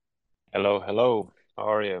Hello, hello. How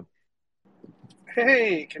are you?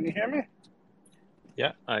 Hey, can you hear me?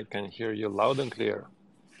 Yeah, I can hear you loud and clear.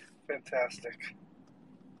 Fantastic.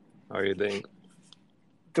 How are you doing?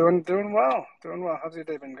 Doing well. Doing well. How's your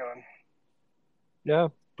day been going? Yeah,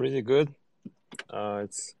 pretty good.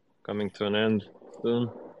 It's coming to an end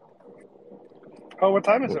soon. Oh, what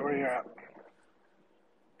time is it Oh, where you're at?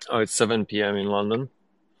 it's 7 p.m. in London.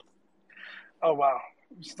 Oh, wow.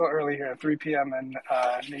 It's still early here, 3 p.m. in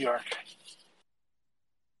New York.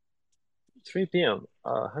 3 p.m.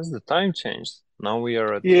 Has the time changed? Now we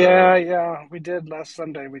are at Yeah, we did last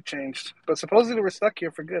Sunday. We changed. But supposedly we're stuck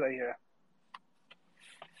here for good, I hear.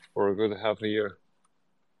 for a good half a year.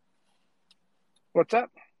 What's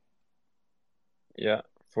up? Yeah,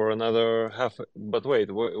 for another half. But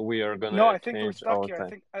wait, we are No, gonna I think we're change stuck our here. I time.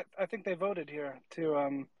 think I think they voted here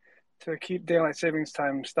to keep daylight savings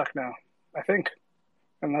time stuck now. I think,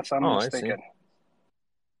 unless I'm Oh, I see. mistaken.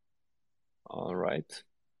 All right.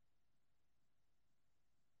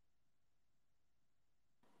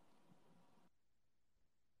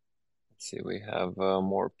 Let's see, we have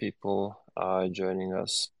more people joining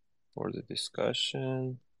us for the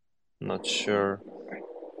discussion. Not sure.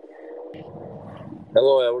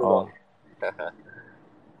 Hello, everyone. Oh,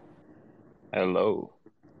 hello.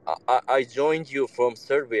 I joined you from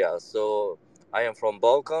Serbia, so I am from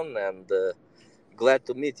Balkan and glad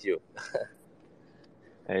to meet you.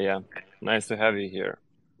 Hey, yeah, nice to have you here.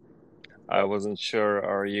 I wasn't sure,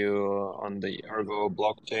 are you on the Ergo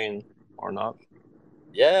blockchain or not?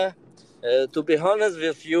 Yeah, to be honest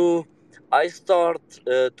with you, I start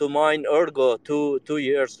to mine Ergo two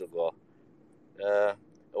years ago uh,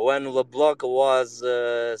 when the block was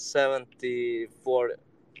 74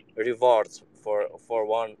 rewards for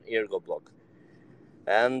one Ergo block,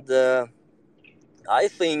 and I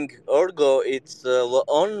think Ergo it's the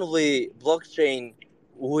only blockchain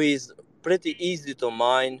who is pretty easy to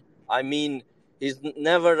mine. I mean, it's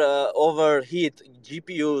never overheat.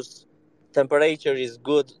 GPU's temperature is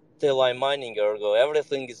good till I'm mining Ergo.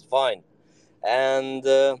 Everything is fine. And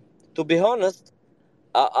to be honest,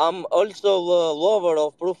 I'm also a lover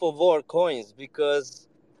of proof of work coins because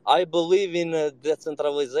I believe in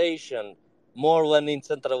decentralization more than in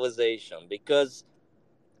centralization because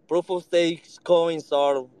proof of stake coins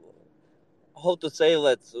are how to say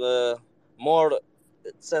that more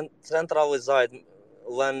centralized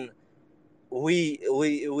than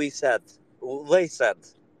we said they said,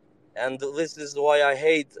 and this is why I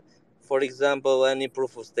hate, for example, any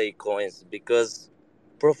proof of stake coins because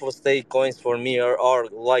proof of stake coins for me are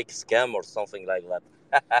like scam or something like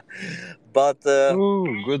that. But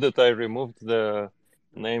Ooh, good that I removed the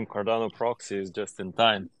name Cardano proxies just in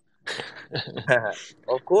time.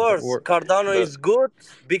 of course, Or Cardano the is good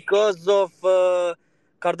because of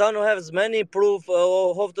Cardano has many proof.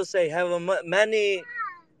 How to say have many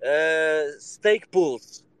stake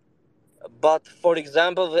pools. But for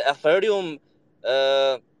example, the Ethereum,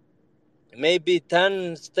 uh, maybe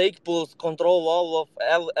 10 stake pools control all of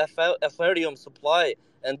Ethereum supply,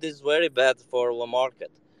 and this is very bad for the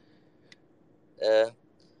market. Uh,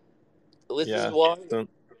 this is yeah, why so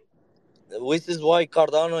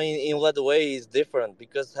Cardano in that way is different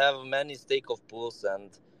because have many stake of pools and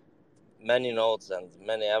many nodes and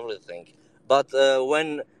many everything. But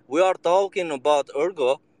when we are talking about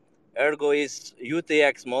Ergo is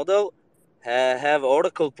UTX model, have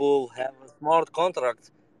Oracle pool, have a smart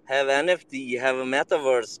contract, have NFT, have a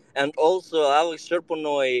metaverse, and also Alex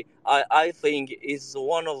Sherpanoy, I think, is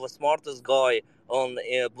one of the smartest guy on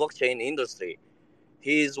blockchain industry.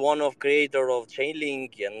 He is one of creator of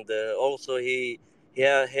Chainlink, and also he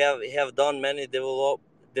have done many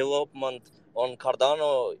development on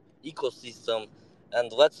Cardano ecosystem,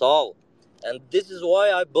 and that's all. And this is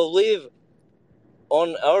why I believe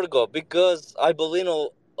on Ergo because I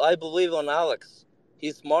believe on Alex.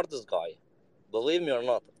 He's smartest guy. Believe me or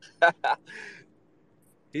not.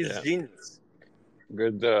 He's yeah, genius.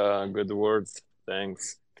 good words.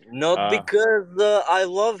 Thanks. Not Uh, because I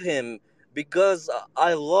love him, because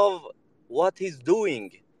I love what he's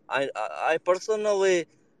doing. I personally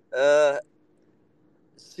uh,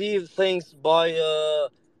 see things by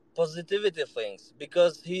positivity things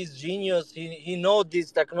because he's genius. He know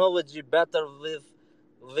this technology better with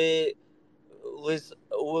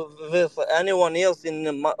with anyone else in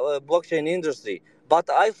the blockchain industry. But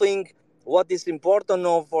I think what is important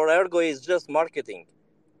now for Ergo is just marketing,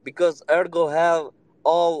 because Ergo have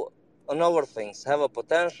all another things, have a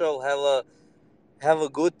potential, have a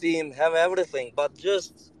good team, have everything. But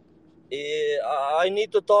just I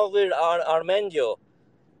need to talk with Armendio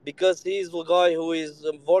because he's the guy who is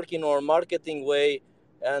working on marketing way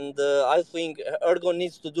and I think Ergo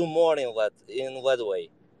needs to do more in that way.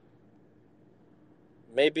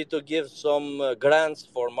 Maybe to give some grants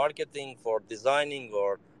for marketing, for designing,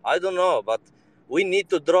 or I don't know, but we need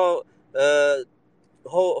to draw.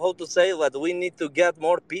 How to say that? We need to get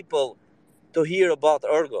more people to hear about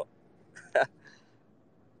Ergo.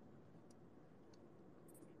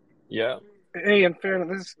 Yeah. Hey, in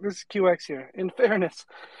fairness, this is QX here. In fairness,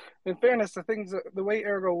 the way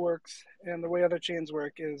Ergo works and the way other chains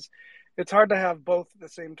work is it's hard to have both at the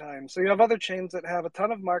same time. So you have other chains that have a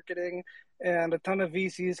ton of marketing and a ton of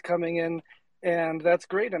VCs coming in, and that's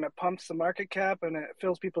great, and it pumps the market cap and it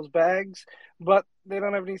fills people's bags, but they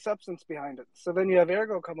don't have any substance behind it. So then you have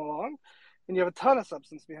Ergo come along, and you have a ton of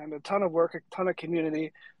substance behind it, a ton of work, a ton of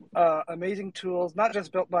community, amazing tools, not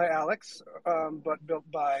just built by Alex, but built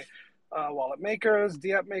by wallet makers,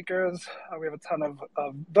 DApp makers. We have a ton of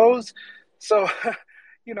those. So,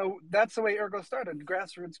 that's the way Ergo started,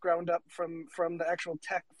 grassroots, ground up from the actual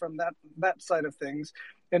tech, from that side of things.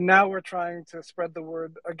 And now we're trying to spread the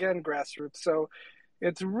word again, grassroots. So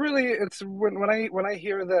it's when I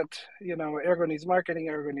hear that, Ergo needs marketing,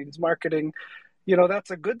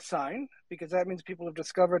 that's a good sign because that means people have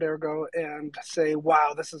discovered Ergo and say,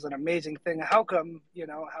 wow, this is an amazing thing. How come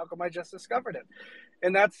I just discovered it?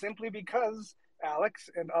 And that's simply because Alex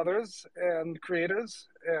and others and creators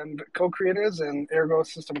and co-creators and Ergo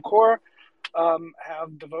System Core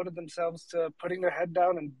have devoted themselves to putting their head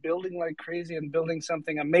down and building like crazy and building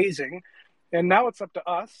something amazing. And now it's up to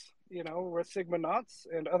us. We're Sigma Knots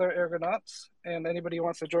and other Ergonauts, and anybody who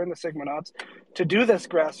wants to join the Sigma Knots to do this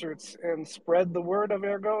grassroots and spread the word of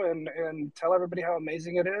Ergo and tell everybody how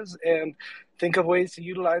amazing it is and think of ways to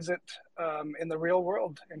utilize it in the real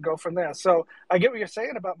world and go from there. So I get what you're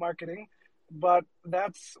saying about marketing, but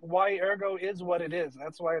that's why Ergo is what it is.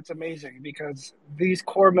 That's why it's amazing, because these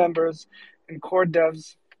core members and core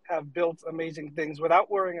devs have built amazing things without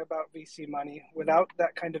worrying about VC money, without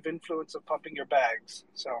that kind of influence of pumping your bags.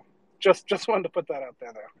 So just wanted to put that out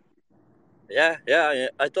there. Yeah,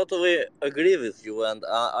 I totally agree with you, and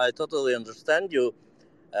I totally understand you.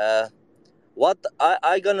 Uh, what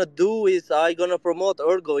I gonna do is I gonna promote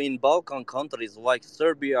Ergo in Balkan countries like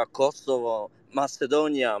Serbia, Kosovo,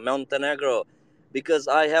 Macedonia, Montenegro, because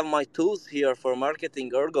I have my tools here for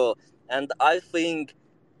marketing Ergo, and I think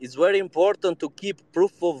it's very important to keep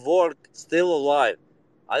proof of work still alive.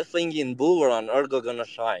 I think in bull run Ergo gonna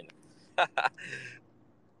shine.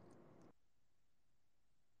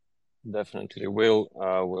 Definitely will.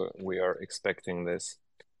 We are expecting this,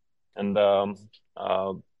 and uh,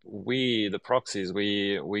 the proxies,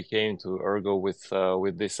 we came to Ergo with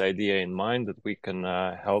this idea in mind that we can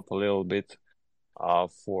help a little bit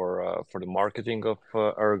for the marketing of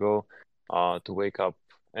Ergo, to wake up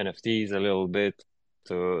NFTs a little bit,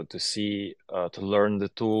 to see to learn the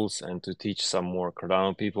tools and to teach some more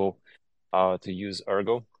Cardano people to use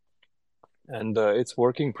Ergo, and it's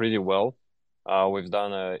working pretty well. We've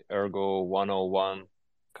done a Ergo 101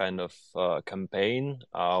 kind of campaign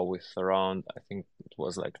with around, I think it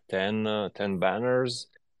was like 10 banners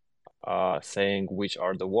saying which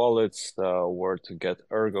are the wallets, where to get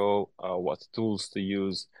Ergo, what tools to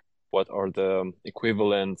use, what are the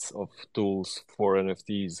equivalents of tools for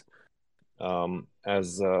NFTs,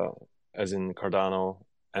 as in Cardano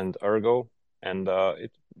and Ergo, and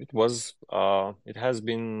it has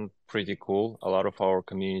been pretty cool. A lot of our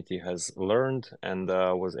community has learned and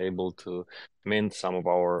was able to mint some of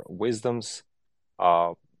our wisdoms.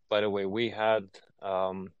 By the way, we had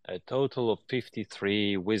a total of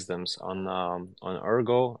 53 wisdoms on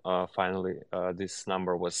Ergo. Finally, this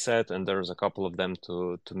number was set, and there's a couple of them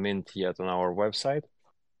to mint yet on our website.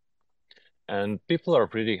 And people are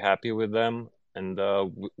pretty happy with them. And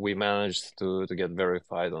we managed to get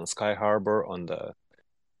verified on Sky Harbor on the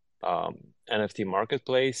NFT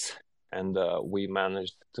marketplace, and we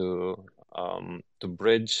managed to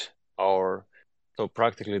bridge our. So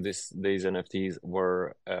practically, these NFTs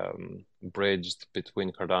were bridged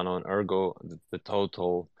between Cardano and Ergo. The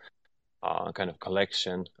total kind of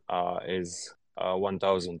collection is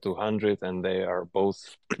 1,200, and they are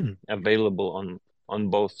both available on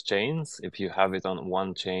both chains. If you have it on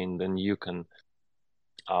one chain, then you can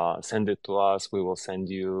send it to us. We will send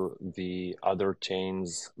you the other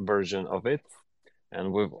chain's version of it.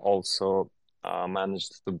 And we've also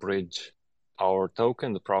managed to bridge our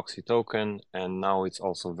token, the proxy token, and now it's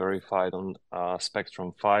also verified on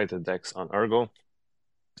Spectrum Fi, the DEX on Ergo,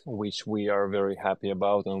 which we are very happy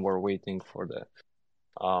about, and we're waiting for the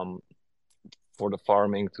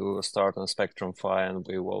farming to start on Spectrum Fi, and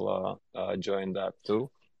we will join that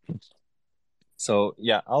too. So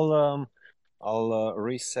yeah, I'll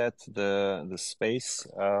reset the space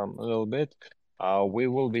a little bit. We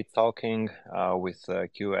will be talking with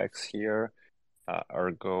QX here,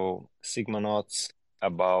 Ergo Sigmanauts,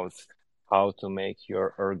 about how to make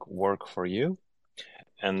your ERG work for you.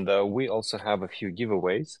 And we also have a few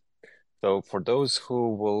giveaways. So for those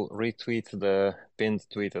who will retweet the pinned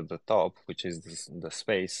tweet at the top, which is the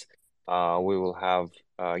space, we will have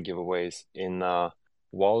giveaways in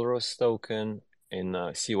Walrus token, in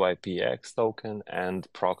CYPX token,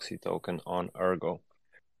 and proxy token on Ergo.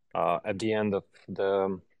 At the end of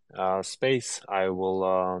the space, I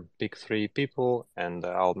will pick 3 people and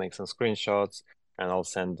I'll make some screenshots and I'll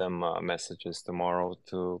send them messages tomorrow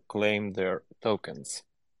to claim their tokens.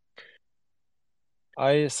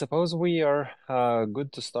 I suppose we are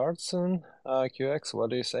good to start soon. QX, what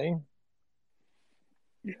do you say?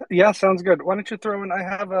 Yeah, sounds good. Why don't you throw in?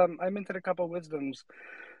 I minted a couple wisdoms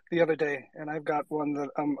the other day, and I've got one that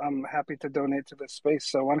I'm happy to donate to this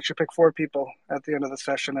space. So why don't you pick 4 people at the end of the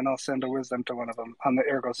session, and I'll send a wisdom to one of them on the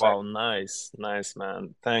Ergo side. Wow, nice,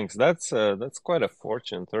 man. Thanks. That's quite a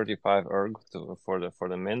fortune, 35 ERG for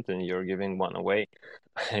the mint, and you're giving one away.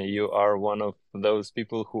 You are one of those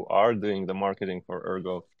people who are doing the marketing for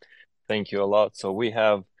Ergo. Thank you a lot. So we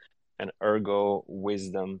have an Ergo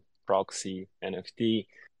Wisdom Proxy NFT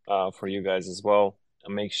for you guys as well.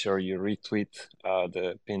 Make sure you retweet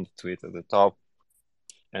the pinned tweet at the top.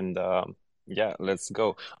 And yeah, let's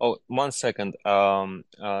go. Oh, 1 second.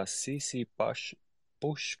 CC push.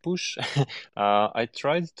 I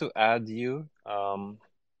tried to add you.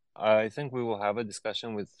 I think we will have a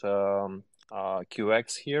discussion with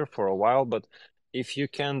QX here for a while, but if you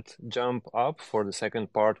can't jump up for the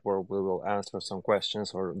second part where we will answer some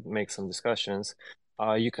questions or make some discussions,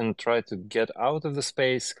 you can try to get out of the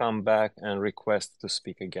space, come back, and request to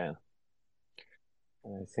speak again.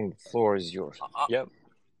 I think the floor is yours. Yep.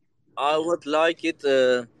 I would like it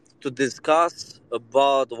to discuss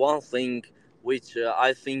about one thing which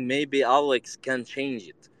I think maybe Alex can change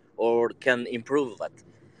it or can improve it.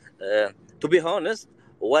 To be honest,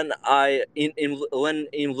 when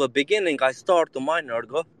in the beginning I start to mine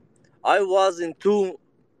Ergo, I was in two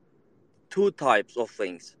types of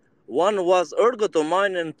things. One was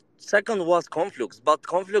ergotamine and second was conflux. But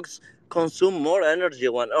conflux consume more energy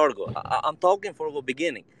than ergo. I'm talking for the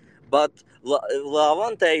beginning. But the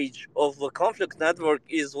advantage of the conflux network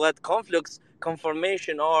is that conflux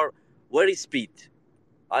confirmation are very speed.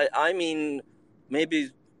 I mean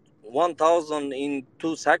maybe 1,000 in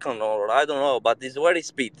 2 seconds or I don't know, but it's very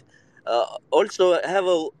speed. Also have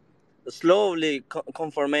a slowly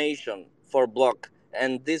confirmation for block,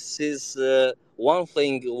 and this is one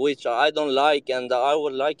thing which I don't like, and I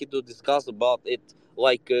would like you to discuss about it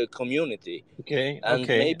like a community, Okay, and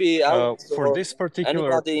okay. maybe Alex For or this particular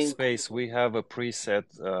anybody in. space, we have a preset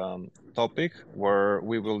topic where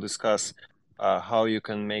we will discuss how you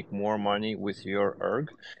can make more money with your ERG.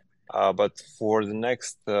 But for the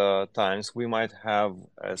next times, we might have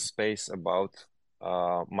a space about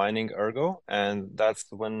mining Ergo, and that's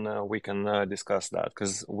when we can discuss that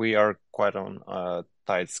because we are quite on a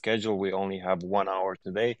tight schedule. We only have 1 hour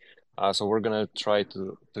today, so we're gonna try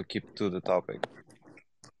to keep to the topic.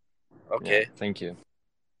 Yeah, Okay. thank you.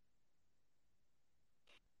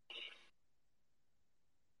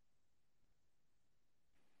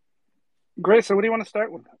 Great. So what do you want to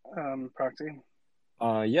start with, Proxy?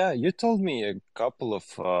 Yeah, you told me a couple of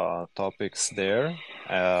topics there,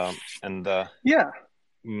 and Yeah,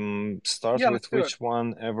 start yeah. Let's with do it. which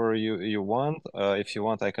one ever you want. If you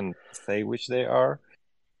want, I can say which they are.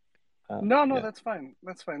 No, Yeah. that's fine.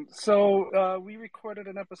 That's fine. So we recorded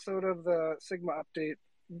an episode of the Sigma update.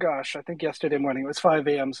 Gosh, I think yesterday morning. It was 5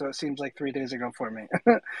 a.m., so it seems like 3 days ago for me.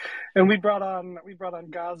 And we brought on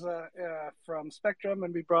Gaza from Spectrum,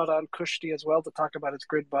 and we brought on Kushti as well to talk about its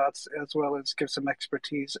grid bots, as well as give some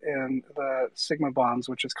expertise in the Sigma bonds,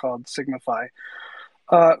 which is called Signify.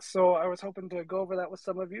 So I was hoping to go over that with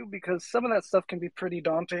some of you because some of that stuff can be pretty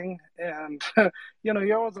daunting, and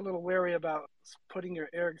you're always a little wary about putting your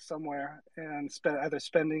ERG somewhere and either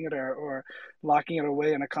spending it or locking it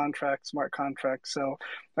away in a contract, smart contract. So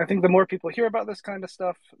I think the more people hear about this kind of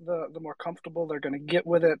stuff, the more comfortable they're going to get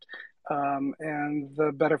with it, and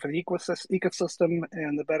the better for the ecosystem,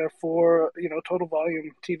 and the better for total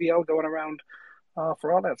volume TVL going around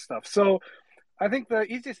for all that stuff. So I think the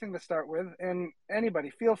easiest thing to start with, and anybody,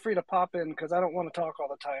 feel free to pop in because I don't want to talk all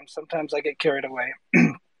the time. Sometimes I get carried away.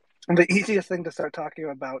 The easiest thing to start talking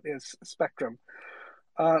about is Spectrum.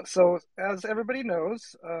 So, as everybody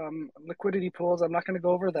knows, liquidity pools, I'm not going to go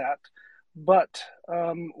over that. But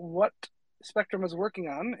what Spectrum is working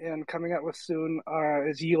on and coming out with soon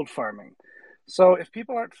is yield farming. So if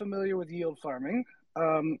people aren't familiar with yield farming,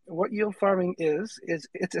 what yield farming is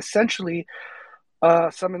it's essentially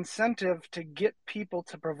some incentive to get people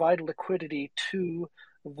to provide liquidity to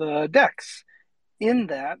the DEX. In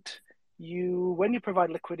that, when you provide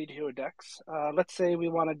liquidity to a DEX, let's say we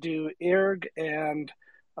want to do ERG and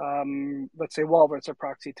let's say Walrus or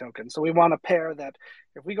proxy token. So we want to pair that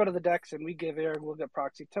if we go to the DEX and we give ERG, we'll get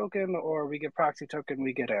proxy token, or we give proxy token,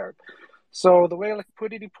 we get ERG. So the way a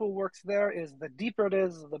liquidity pool works there is the deeper it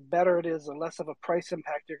is, the better it is, the less of a price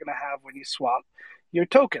impact you're going to have when you swap your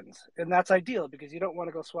tokens. And that's ideal because you don't want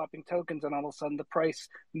to go swapping tokens and all of a sudden the price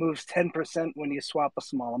moves 10% when you swap a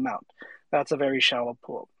small amount. That's a very shallow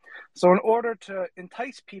pool. So in order to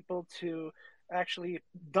entice people to actually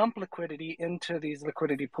dump liquidity into these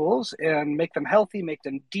liquidity pools and make them healthy, make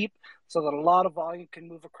them deep, so that a lot of volume can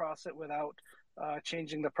move across it without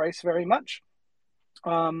changing the price very much,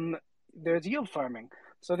 there's yield farming.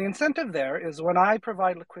 So the incentive there is when I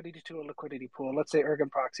provide liquidity to a liquidity pool, let's say Ergo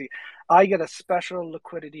Proxy, I get a special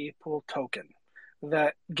liquidity pool token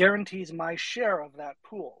that guarantees my share of that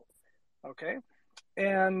pool. Okay.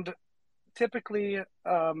 And typically,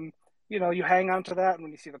 you hang on to that, and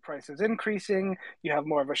when you see the prices increasing, you have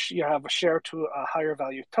more of a share to a higher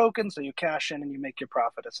value token, so you cash in and you make your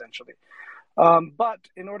profit essentially. But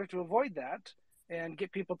in order to avoid that and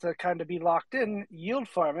get people to kind of be locked in, yield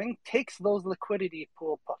farming takes those liquidity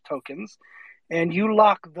pool tokens and you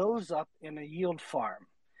lock those up in a yield farm.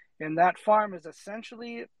 And that farm is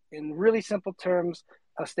essentially, in really simple terms,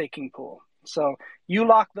 a staking pool. So you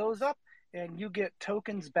lock those up and you get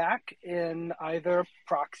tokens back in either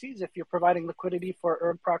proxies. If you're providing liquidity for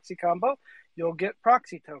ERG proxy combo, you'll get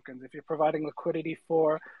proxy tokens. If you're providing liquidity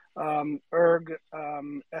for ERG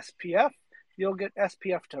SPF, you'll get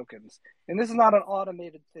SPF tokens. And this is not an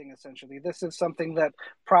automated thing, essentially. This is something that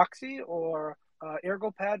Proxy or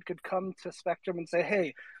ErgoPad could come to Spectrum and say,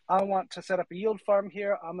 hey, I want to set up a yield farm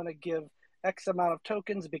here. I'm going to give X amount of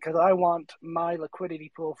tokens because I want my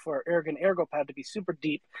liquidity pool for ERG and ErgoPad to be super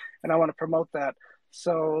deep, and I want to promote that.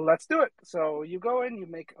 So let's do it. So you go in, you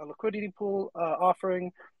make a liquidity pool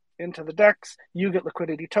offering into the DEX, you get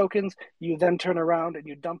liquidity tokens, you then turn around and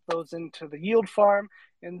you dump those into the yield farm,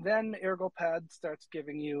 and then ErgoPad starts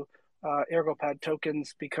giving you ErgoPad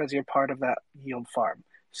tokens because you're part of that yield farm.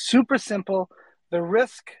 Super simple. The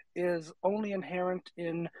risk is only inherent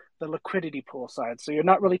in the liquidity pool side. So you're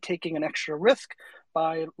not really taking an extra risk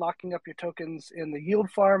by locking up your tokens in the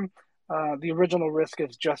yield farm. The original risk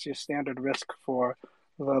is just your standard risk for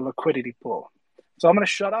the liquidity pool. So I'm going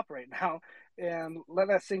to shut up right now and let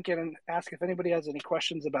that sink in and ask if anybody has any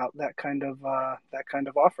questions about that kind of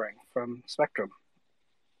offering from Spectrum.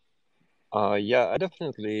 Yeah, I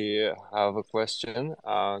definitely have a question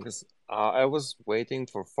because I was waiting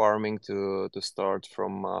for farming to start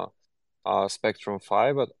from Spectrum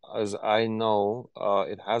 5, but as I know,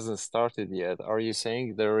 it hasn't started yet. Are you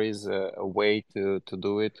saying there is a way to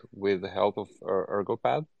do it with the help of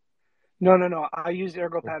ErgoPad? No. I used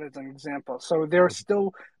ErgoPad as an example. So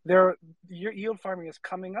their yield farming is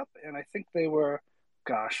coming up, and I think they were,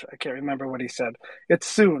 gosh, I can't remember what he said. It's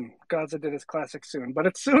soon. Gaza did his classic soon, but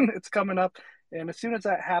it's soon. It's coming up, and as soon as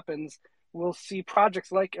that happens, we'll see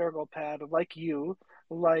projects like ErgoPad, like you,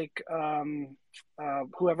 like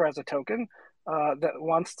whoever has a token that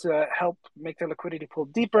wants to help make their liquidity pool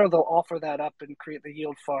deeper. They'll offer that up and create the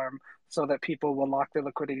yield farm so that people will lock their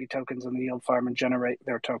liquidity tokens in the yield farm and generate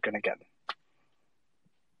their token again.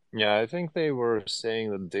 Yeah, I think they were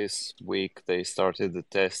saying that this week they started the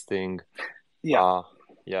testing. Yeah.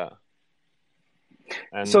 Yeah.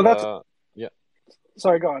 And So that's yeah.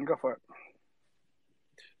 sorry, go for it.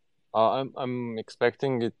 I'm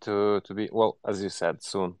expecting it to be, well, as you said,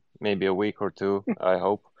 soon, maybe a week or two, I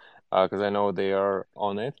hope, because I know they are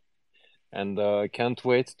on it. And can't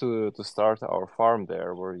wait to start our farm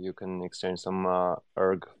there, where you can exchange some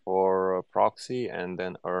ERG for proxy and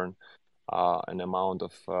then earn an amount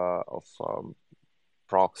of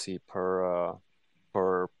proxy per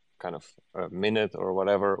kind of minute or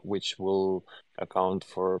whatever, which will account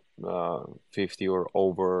for 50 or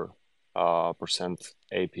over percent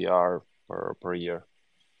APR per year.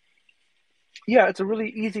 Yeah, it's a really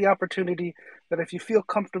easy opportunity that if you feel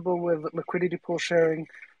comfortable with liquidity pool sharing,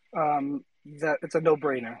 that it's a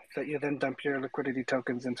no-brainer that you then dump your liquidity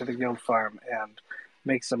tokens into the yield farm and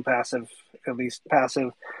make some passive, at least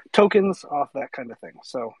passive tokens off that kind of thing.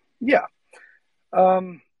 So yeah.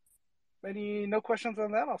 No questions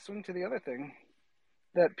on that? I'll swing to the other thing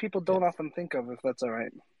that people don't often think of, if that's all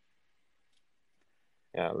right.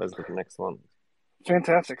 Yeah, let's do the next one.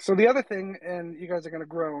 Fantastic. So the other thing, and you guys are going to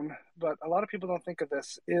groan, but a lot of people don't think of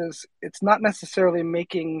this, is it's not necessarily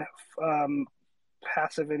making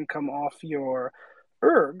passive income off your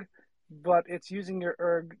ERG, but it's using your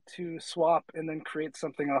ERG to swap and then create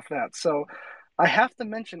something off that. So I have to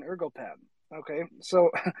mention ErgoPad. Okay, so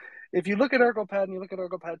if you look at ErgoPad and you look at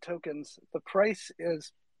ErgoPad tokens, the price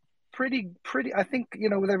is pretty. I think,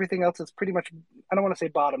 with everything else, it's pretty much. I don't want to say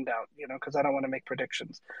bottomed out, because I don't want to make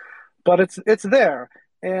predictions, but it's there,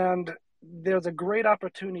 and there's a great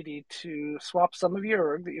opportunity to swap some of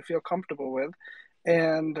your ERG that you feel comfortable with,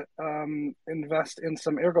 and invest in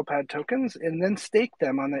some ErgoPad tokens, and then stake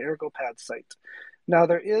them on the ErgoPad site. Now,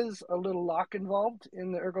 there is a little lock involved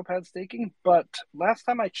in the ErgoPad staking, but last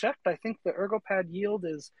time I checked, I think the ErgoPad yield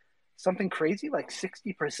is something crazy, like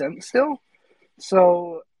 60% still.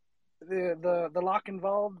 So the lock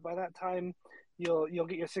involved, by that time, you'll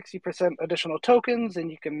get your 60% additional tokens,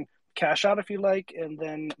 and you can cash out if you like, and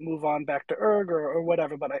then move on back to ERG or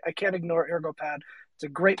whatever. But I can't ignore ErgoPad. It's a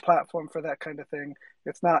great platform for that kind of thing.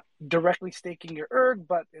 It's not directly staking your ERG,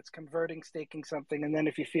 but it's staking something, and then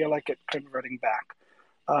if you feel like it, converting back.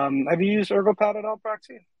 Have you used ErgoPad at all,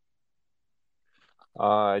 Proxy?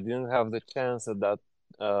 I didn't have the chance at that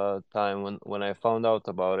time when I found out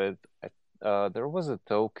about it. There was a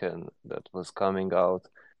token that was coming out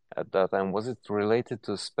at that time. Was it related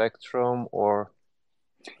to Spectrum, or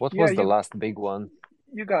what Yeah, was the you last big one?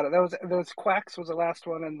 you got it. Those Quacks was the last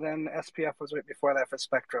one, and then SPF was right before that for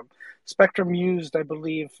Spectrum. Spectrum used, I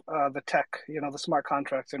believe, the tech, the smart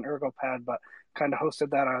contracts in ErgoPad, but kind of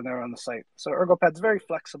hosted that on there on the site. So ErgoPad's very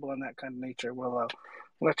flexible in that kind of nature. We'll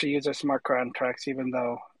let you use their smart contracts, even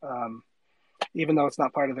though it's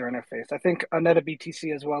not part of their interface. I think Aneta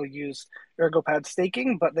BTC as well used ErgoPad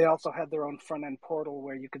staking, but they also had their own front end portal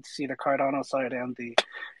where you could see the Cardano side and the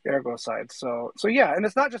Ergo side. So yeah, and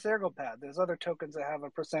it's not just ErgoPad. There's other tokens that have a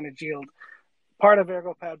percentage yield part of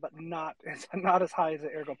ErgoPad, but it's not as high as the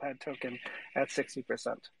ErgoPad token at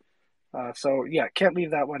 60%. So yeah, can't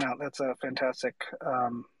leave that one out. That's a fantastic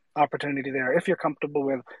opportunity there if you're comfortable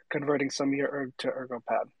with converting some of your ERG to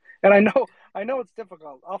ErgoPad. And I know it's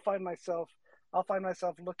difficult. I'll find myself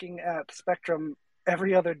looking at Spectrum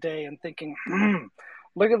every other day and thinking,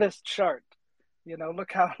 look at this chart.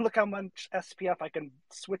 Look how much SPF I can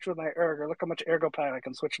switch with my ERG, or look how much ErgoPad I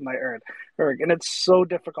can switch with my ERG, and it's so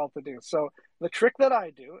difficult to do. So the trick that I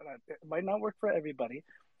do, and it might not work for everybody,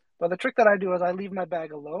 but the trick that I do is I leave my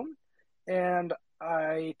bag alone, and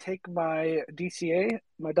I take my DCA,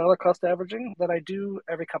 my dollar cost averaging, that I do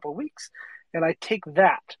every couple of weeks, and I take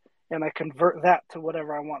that and I convert that to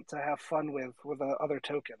whatever I want to have fun with other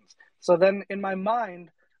tokens. So then in my mind,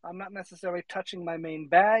 I'm not necessarily touching my main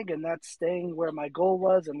bag, and that's staying where my goal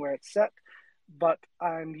was and where it's set, but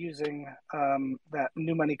I'm using that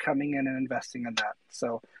new money coming in and investing in that.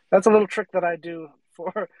 So that's a little trick that I do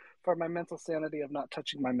for my mental sanity of not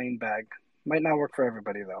touching my main bag. Might not work for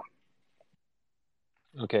everybody though.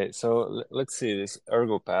 Okay, so let's see this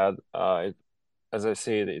ErgoPad. As I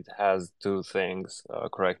see it, it has two things.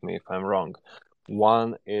 Correct me if I'm wrong.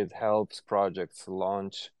 One, it helps projects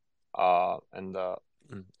launch and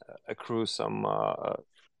accrue some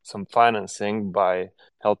financing by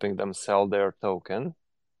helping them sell their token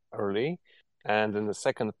early. And then the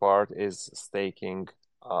second part is staking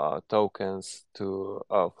tokens to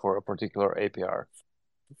for a particular APR.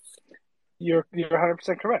 You're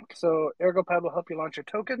 100% correct. So ErgoPad will help you launch your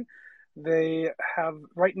token. They have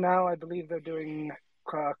right now, I believe they're doing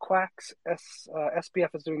Quacks.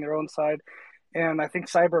 SPF is doing their own side, and I think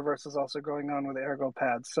Cyberverse is also going on with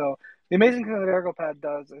ErgoPad. So the amazing thing that ErgoPad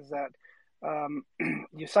does is that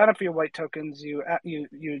you sign up for your white tokens. You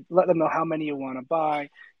let them know how many you want to buy.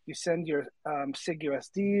 You send your SIG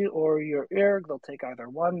USD or your ERG. They'll take either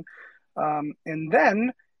one, and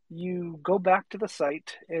then you go back to the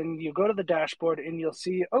site and you go to the dashboard and you'll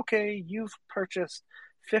see, okay, you've purchased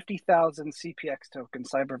 50,000 CPX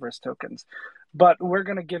tokens, Cyberverse tokens, but we're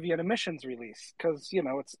going to give you an emissions release because,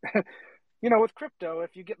 it's, with crypto,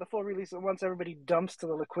 if you get the full release at once, everybody dumps to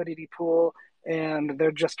the liquidity pool and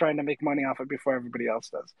they're just trying to make money off it before everybody else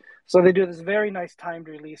does. So they do this very nice timed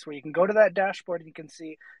release where you can go to that dashboard and you can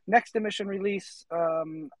see next emission release,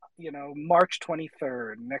 March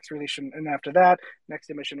 23rd, next release, and after that,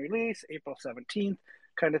 next emission release, April 17th,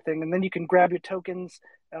 kind of thing. And then you can grab your tokens,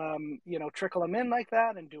 trickle them in like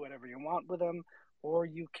that and do whatever you want with them, or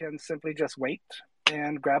you can simply just wait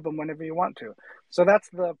and grab them whenever you want to. So that's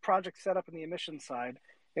the project setup in the emission side.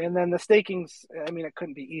 And then the staking's, it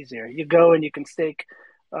couldn't be easier. You go and you can stake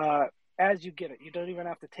as you get it. You don't even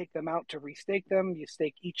have to take them out to restake them. You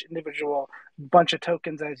stake each individual bunch of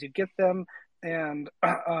tokens as you get them. And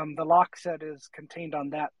the lock set is contained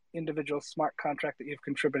on that individual smart contract that you've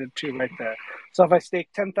contributed to right there. So if I stake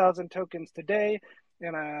 10,000 tokens today,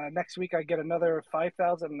 and next week I get another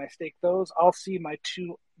 5,000 and I stake those, I'll see my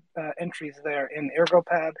two entries there in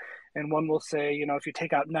ErgoPad, and one will say, if you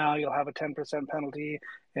take out now, you'll have a 10% penalty,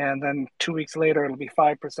 and then 2 weeks later it'll be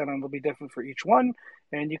 5%, and it'll be different for each one,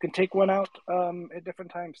 and you can take one out at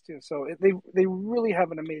different times too. So they really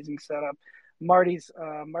have an amazing setup. Marty's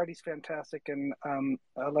fantastic, and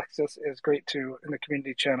Alexis is great too in the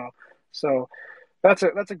community channel. So that's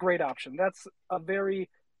a great option. That's a very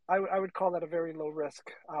I would call that a very low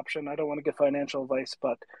risk option. I don't want to give financial advice,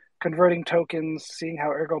 but converting tokens, seeing how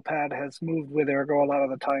ErgoPad has moved with Ergo a lot of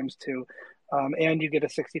the times too, and you get a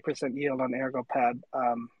 60% yield on ErgoPad.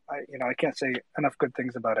 I can't say enough good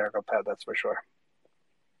things about ErgoPad. That's for sure.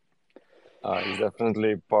 It's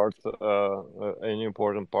definitely an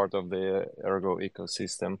important part of the Ergo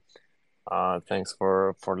ecosystem. Thanks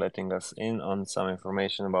for letting us in on some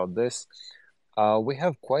information about this. We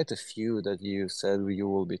have quite a few that you said you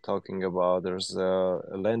will be talking about. There's a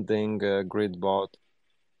lending grid bot,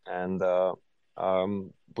 and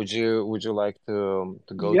would you like to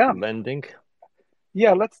go to Yeah, lending?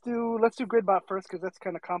 yeah. Let's do Gridbot first because that's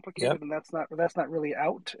kind of Yeah. complicated and that's not really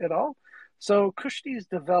out at all. So Kushti's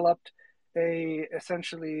developed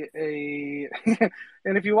essentially a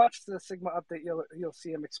and if you watch the Sigma update, you'll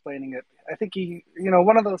see him explaining it. I think he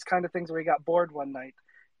one of those kind of things where he got bored one night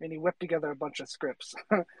and he whipped together a bunch of scripts.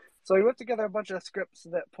 So he whipped together a bunch of scripts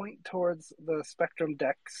that point towards the Spectrum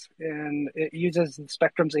DEX, and it uses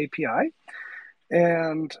Spectrum's API,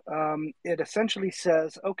 and it essentially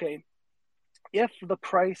says, okay, if the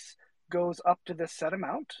price goes up to this set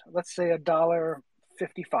amount, let's say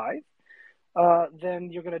 $1.55, then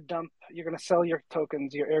you're going to sell your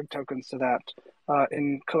tokens, your ERG tokens to that,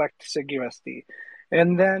 and collect SIG-USD.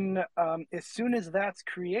 And then as soon as that's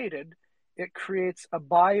created, it creates a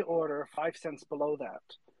buy order 5 cents below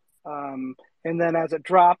that. And then as it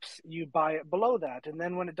drops, you buy it below that. And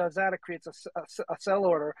then when it does that, it creates a sell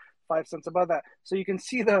order 5 cents above that. So you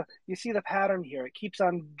see the pattern here. It keeps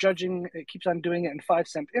on doing it in 5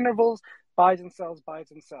 cent intervals, buys and sells,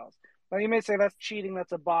 buys and sells. Now you may say that's cheating,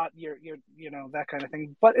 that's a bot, you're that kind of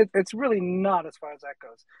thing, but it's really not as far as that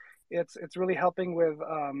goes. It's really helping with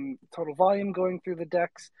total volume going through the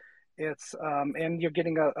DEX. It's and you're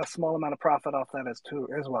getting a small amount of profit off that as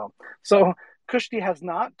well. So Kushti has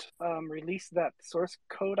not released that source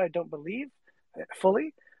code, I don't believe,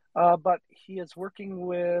 fully, but he is working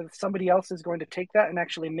with somebody else is going to take that and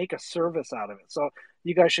actually make a service out of it. So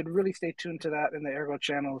you guys should really stay tuned to that in the Ergo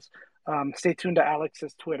channels. Stay tuned to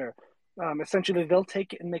Alex's Twitter. Essentially, they'll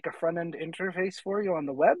take it and make a front end interface for you on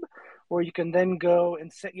the web, where you can then go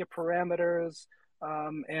and set your parameters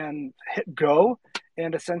and hit go.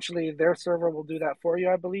 And essentially, their server will do that for you,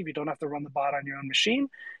 I believe. You don't have to run the bot on your own machine.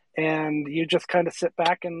 And you just kind of sit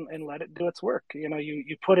back and let it do its work.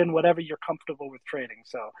 You put in whatever you're comfortable with trading.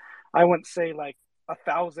 So I wouldn't say like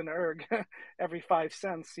 1,000 ERG every 5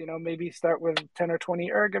 cents. Maybe start with 10 or 20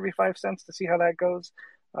 ERG every 5 cents to see how that goes.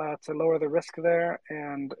 To lower the risk there,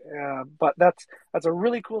 but that's a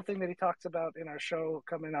really cool thing that he talks about in our show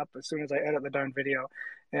coming up as soon as I edit the darn video,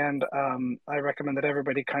 and I recommend that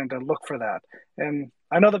everybody kind of look for that. And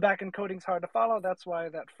I know the back end coding's hard to follow. That's why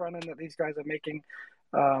that front end that these guys are making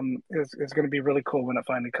is going to be really cool when it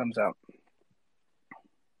finally comes out.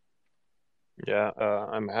 Yeah,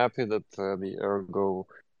 I'm happy that the Ergo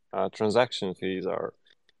transaction fees are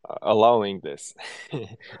allowing this. No,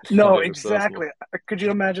 They're so small. exactly. Could you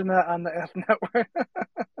imagine that on the F network?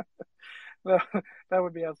 That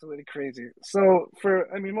would be absolutely crazy. So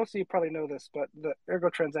most of you probably know this, but the Ergo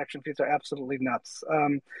transaction fees are absolutely nuts.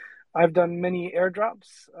 I've done many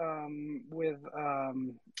airdrops with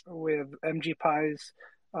MGPy's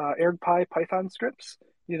ErgPy Python scripts.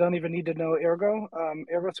 You don't even need to know Ergo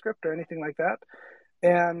script or anything like that.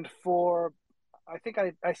 And I think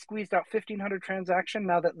I squeezed out 1,500 transaction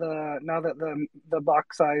now that the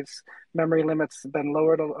block size memory limit's been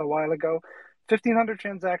lowered a while ago. 1,500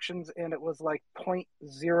 transactions, and it was like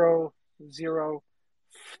 0.003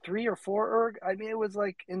 or 4 ERG. I mean, it was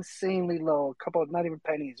like insanely low, a couple of not even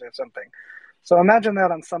pennies or something. So imagine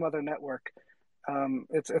that on some other network.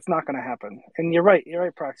 It's not going to happen. And you're right,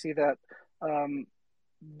 Proxy, that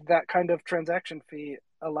that kind of transaction fee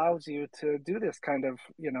allows you to do this kind of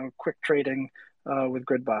quick trading with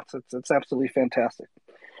grid bots. It's absolutely fantastic.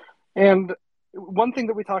 And one thing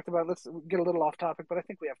that we talked about, let's get a little off topic, but I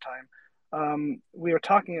think we have time. We were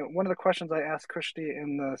talking, one of the questions I asked Kushti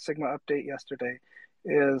in the Sigma update yesterday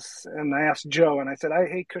and I asked Joe, and I said,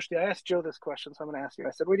 hey Kushti, I asked Joe this question, so I'm going to ask you.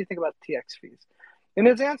 I said, what do you think about TX fees? And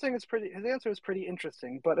his answer is pretty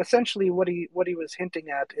interesting, but essentially what he was hinting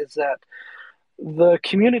at is that the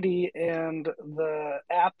community and the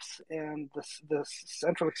apps and the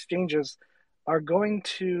central exchanges are going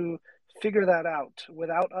to figure that out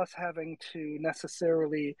without us having to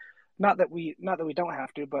necessarily, not that we don't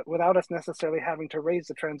have to, but without us necessarily having to raise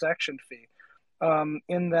the transaction fee.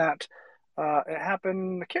 In that it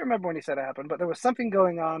happened, I can't remember when he said it happened, but there was something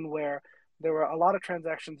going on where there were a lot of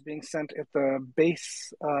transactions being sent at the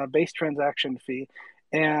base transaction fee,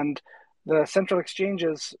 and the central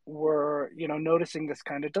exchanges were, noticing this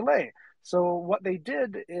kind of delay. So what they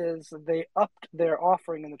did is they upped their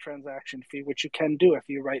offering in the transaction fee, which you can do if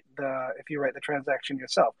you write the transaction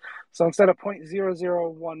yourself. So instead of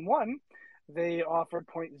 0.0011, they offered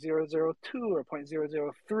 0.002 or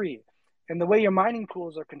 0.003. And the way your mining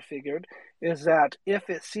pools are configured is that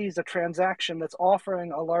if it sees a transaction that's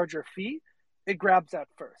offering a larger fee, it grabs that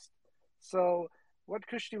first. So what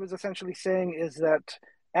Kushti was essentially saying is that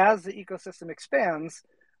as the ecosystem expands,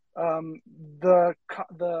 the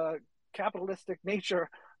capitalistic nature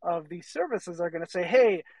of these services are going to say,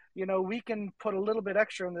 hey, we can put a little bit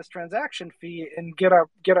extra in this transaction fee and get our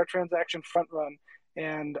transaction front run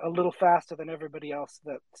and a little faster than everybody else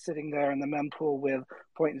that's sitting there in the mempool with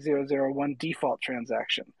 0.001 default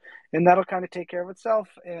transaction. And that'll kind of take care of itself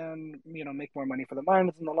and, make more money for the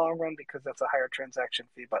miners in the long run because that's a higher transaction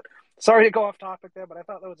fee. But sorry to go off topic there, but I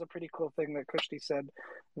thought that was a pretty cool thing that Kushti said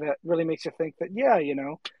that really makes you think that, yeah,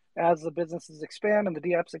 as the businesses expand and the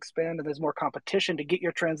DApps expand and there's more competition to get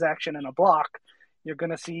your transaction in a block, you're going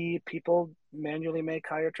to see people manually make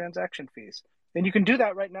higher transaction fees. And you can do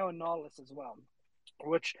that right now in Nautilus as well,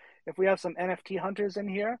 which if we have some NFT hunters in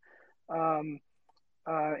here,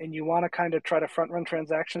 and you want to kind of try to front run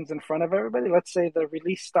transactions in front of everybody, let's say the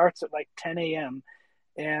release starts at like 10 a.m.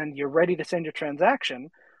 and you're ready to send your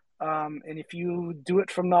transaction. And if you do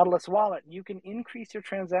it from Nautilus Wallet, you can increase your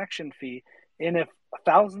transaction fee. And if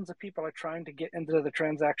thousands of people are trying to get into the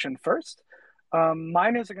transaction first,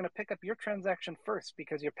 miners are going to pick up your transaction first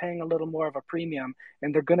because you're paying a little more of a premium,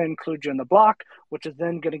 and they're going to include you in the block, which is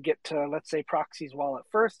then going to get to, let's say, Proxy's wallet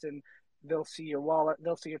first, and they'll see your wallet,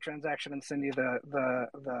 they'll see your transaction, and send you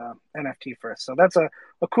the NFT first. So that's a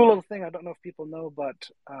cool little thing. I don't know if people know, but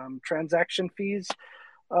transaction fees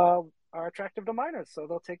are attractive to miners, so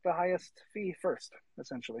they'll take the highest fee first,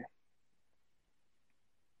 essentially.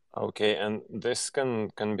 Okay, and this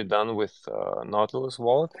can be done with Nautilus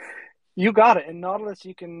wallet? You got it. In Nautilus,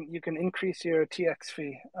 you can increase your TX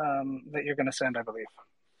fee that you're going to send, I believe.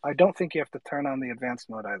 I don't think you have to turn on the advanced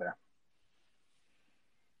mode either.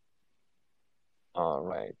 All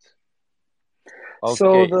right.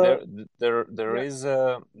 So Okay, there is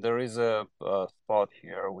a spot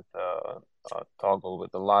here with a toggle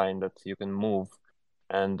with a line that you can move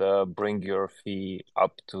and bring your fee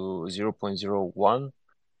up to 0.01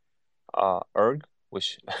 ERG,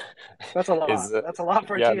 which that's a lot. is That's a lot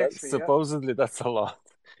for a yeah, TX that's fee. supposedly that's a lot.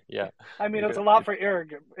 Yeah, I mean, it's because a lot for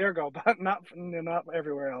Ergo, but not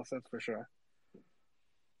everywhere else. That's for sure.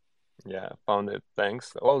 yeah, found it.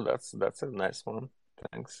 Thanks. Oh, that's a nice one.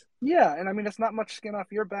 Thanks. Yeah, and I mean, it's not much skin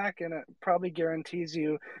off your back, and it probably guarantees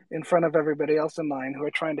you in front of everybody else in line who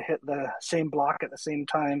are trying to hit the same block at the same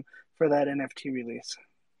time for that NFT release.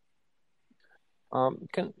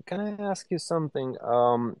 Can I ask you something?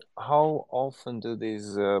 How often do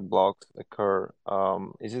these blocks occur?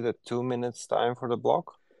 Is it a 2 minutes time for the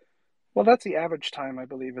block? Well, that's the average time, I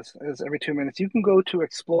believe, is every 2 minutes. You can go to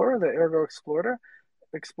Explorer, the Ergo Explorer,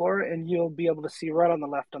 and you'll be able to see right on the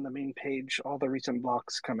left on the main page all the recent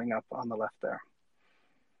blocks coming up on the left there.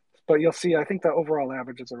 But you'll see, I think the overall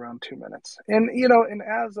average is around 2 minutes. And and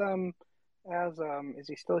as is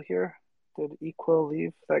he still here? Did Equal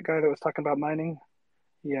leave? That guy that was talking about mining?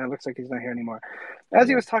 Yeah, it looks like he's not here anymore. As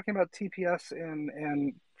he Yeah. was talking about TPS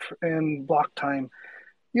and block time,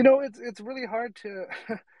 it's really hard to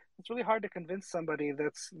it's really hard to convince somebody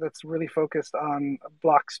that's really focused on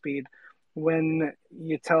block speed when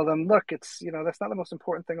you tell them, look, it's that's not the most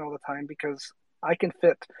important thing all the time because I can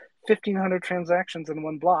fit 1,500 transactions in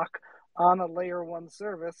one block on a layer one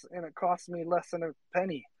service and it costs me less than a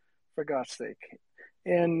penny, for God's sake.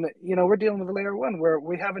 And we're dealing with a layer one where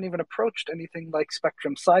we haven't even approached anything like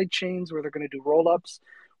Spectrum side chains where they're going to do roll ups.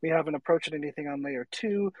 We haven't approached anything on layer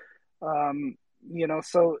two.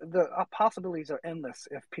 So the possibilities are endless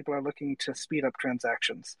if people are looking to speed up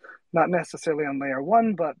transactions. Not necessarily on layer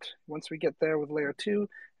one, but once we get there with layer two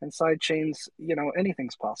and side chains,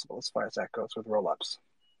 anything's possible as far as that goes with rollups.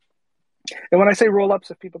 And when I say rollups,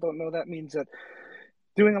 if people don't know, that means that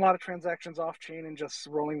doing a lot of transactions off chain and just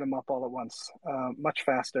rolling them up all at once, much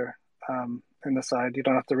faster in the side. You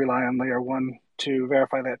don't have to rely on layer one to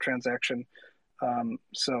verify that transaction.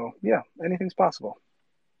 So yeah, anything's possible.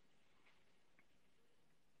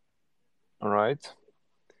 All right.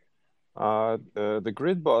 The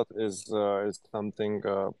grid bot is something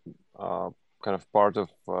kind of part of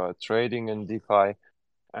trading in DeFi,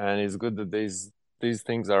 and it's good that these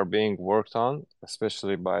things are being worked on,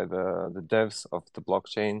 especially by the devs of the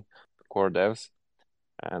blockchain, the core devs,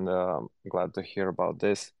 and glad to hear about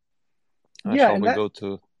this. Yeah, Shall and we that go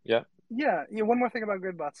to yeah? yeah, one more thing about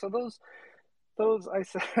grid bots. So those I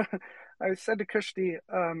said I said to Kushti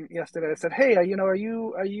yesterday. I said, "Hey, are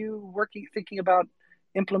you working thinking about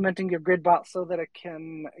implementing your grid bot so that it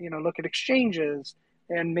can look at exchanges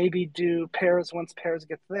and maybe do pairs once pairs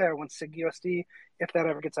gets there, once SigUSD, if that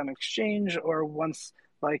ever gets on exchange, or once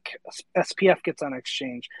like SPF gets on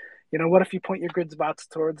exchange. What if you point your grid bots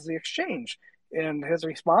towards the exchange?" And his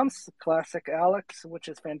response, classic Alex, which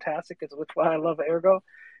is fantastic, is which why I love Ergo,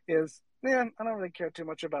 is, man, I don't really care too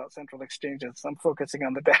much about central exchanges. I'm focusing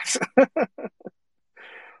on the DEX,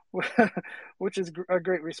 which is a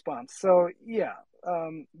great response. So yeah,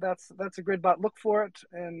 that's a grid bot. Look for it,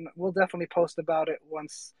 and we'll definitely post about it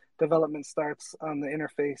once development starts on the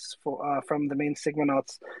interface from the main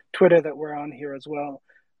Sigmanauts Twitter that we're on here as well.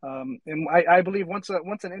 And I believe once an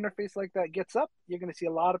interface like that gets up, you're going to see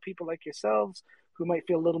a lot of people like yourselves who might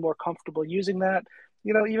feel a little more comfortable using that.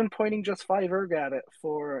 Even pointing just 5 ERG at it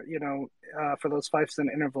for those 5 cent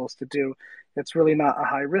intervals to do. It's really not a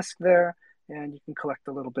high risk there, and you can collect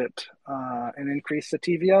a little bit and increase the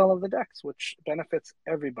TVL of the DEX, which benefits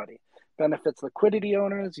everybody. Benefits liquidity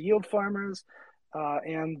owners, yield farmers,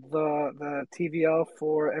 and the TVL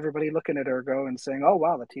for everybody looking at Ergo and saying, "Oh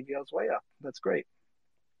wow, the TVL is way up. That's great."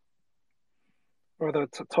 Or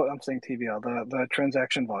I'm saying TVL, the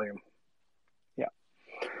transaction volume. Yeah.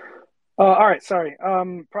 All right, sorry.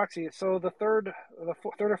 Proxy. So the third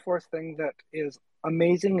or fourth thing that is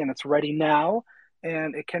amazing and it's ready now,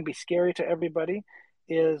 and it can be scary to everybody,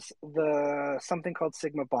 is the something called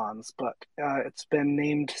Sigma Bonds, but it's been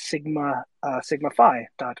named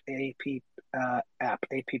SigmaFi.app.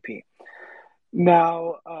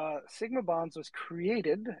 Now, Sigma Bonds was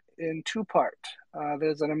created in two part.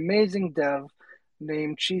 There's an amazing dev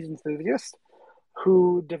named Cheese Enthusiast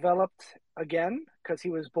who developed, again, because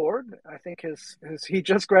he was bored. I think he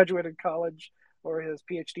just graduated college or his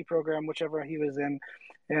PhD program, whichever he was in,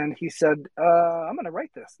 and he said, "I'm going to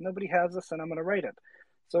write this. Nobody has this, and I'm going to write it."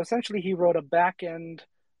 So essentially, he wrote a back end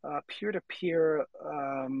peer-to-peer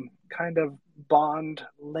kind of bond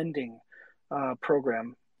lending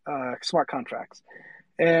program, smart contracts.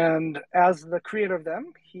 And as the creator of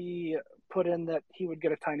them, he put in that he would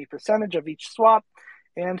get a tiny percentage of each swap,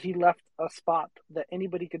 and he left a spot that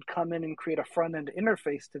anybody could come in and create a front end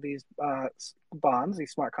interface to these bonds,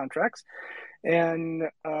 these smart contracts, and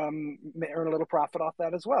earn a little profit off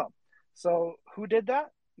that as well. So who did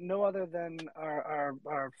that? No other than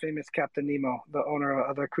our famous Captain Nemo,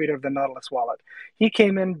 the creator of the Nautilus wallet. He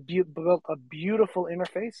came in, built a beautiful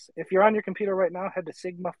interface. If you're on your computer right now, head to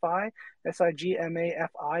SigmaFi,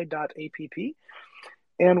 SIGMAFI.app.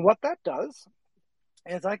 And what that does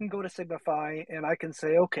is I can go to SigmaFi and I can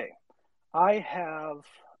say, okay, I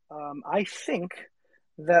think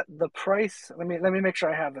that the price, let me make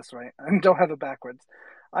sure I have this right and don't have it backwards.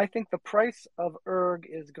 I think the price of ERG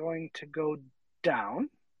is going to go down.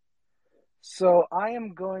 So I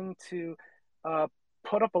am going to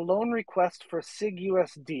put up a loan request for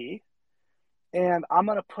SigUSD, and I'm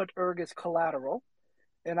going to put ERG as collateral,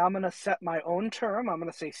 and I'm going to set my own term. I'm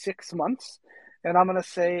going to say 6 months, and I'm going to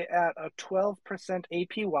say at a 12%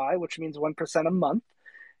 APY, which means 1% a month,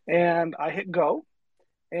 and I hit go,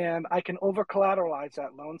 and I can over collateralize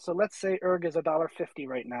that loan. So let's say ERG is $1.50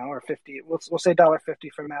 right now, or 50. We'll say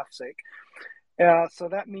 $1.50 for math's sake. So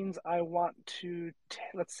that means I want to,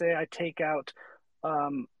 let's say I take out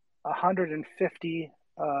 150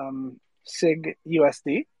 SIG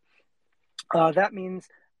USD. That means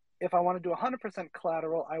if I want to do 100%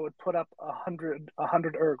 collateral, I would put up 100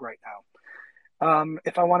 ERG right now.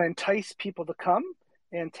 If I want to entice people to come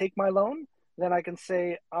and take my loan, then I can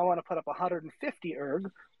say I want to put up 150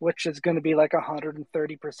 ERG, which is going to be like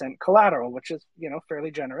 130% collateral, which is,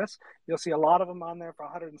 fairly generous. You'll see a lot of them on there for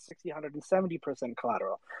 160, 170%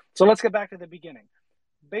 collateral. So let's get back to the beginning.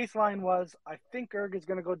 Baseline was, I think ERG is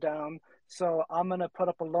going to go down, so I'm going to put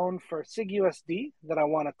up a loan for SigUSD that I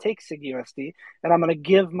want to take SigUSD, and I'm going to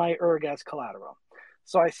give my ERG as collateral.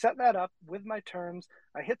 So I set that up with my terms.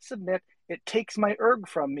 I hit submit. It takes my ERG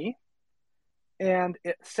from me, and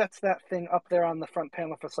it sets that thing up there on the front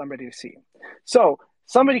panel for somebody to see. So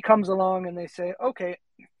somebody comes along and they say, okay,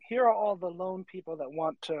 here are all the loan people that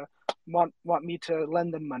want me to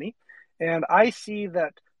lend them money. And I see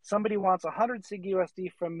that somebody wants 100 SIG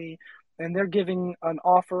USD from me, and they're giving an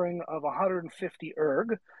offering of 150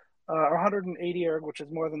 ERG. or 180 ERG, which is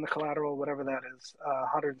more than the collateral, whatever that is,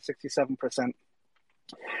 167%.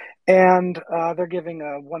 And they're giving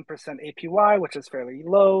a 1% APY, which is fairly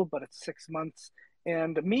low, but it's 6 months.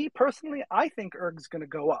 And me personally, I think ERG's going to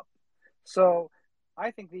go up. So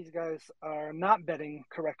I think these guys are not betting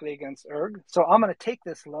correctly against ERG. So I'm going to take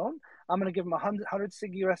this loan. I'm going to give them 100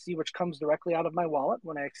 SIG USD, which comes directly out of my wallet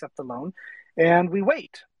when I accept the loan. And we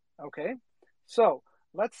wait. Okay. So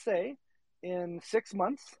let's say in 6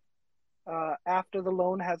 months, after the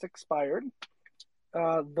loan has expired,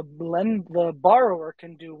 the borrower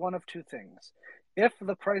can do one of two things. If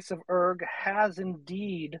the price of ERG has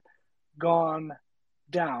indeed gone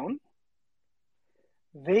down,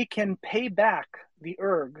 they can pay back the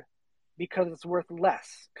ERG because it's worth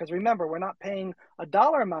less. Because remember, we're not paying a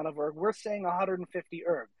dollar amount of ERG, we're saying 150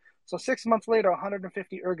 ERG. So 6 months later,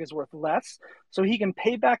 150 ERG is worth less. So he can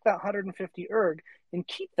pay back that 150 ERG and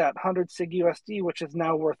keep that 100 SIG USD, which is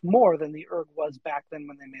now worth more than the ERG was back then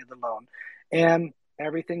when they made the loan. And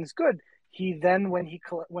everything's good. He then, when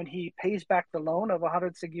he pays back the loan of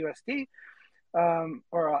 100 SIG USD,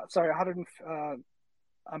 100.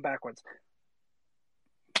 I'm backwards.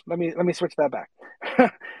 Let me switch that back.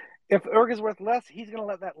 If ERG is worth less, he's going to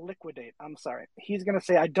let that liquidate. I'm sorry. He's going to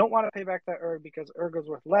say, I don't want to pay back that ERG because ERG is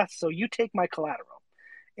worth less, so you take my collateral.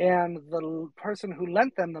 And the person who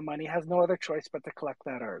lent them the money has no other choice but to collect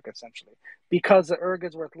that ERG, essentially, because the ERG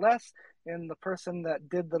is worth less, and the person that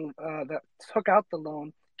that took out the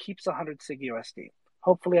loan keeps 100 SIG USD.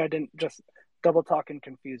 Hopefully, I didn't just double talk and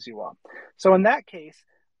confuse you all. So in that case,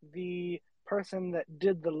 the person that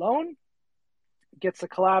did the loan gets the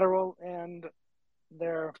collateral, and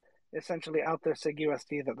they're essentially out their SIG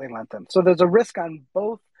USD that they lent them. So there's a risk on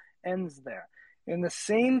both ends there. And the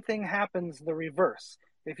same thing happens the reverse.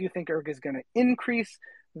 If you think ERG is going to increase,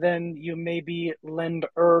 then you maybe lend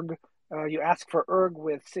ERG. You ask for ERG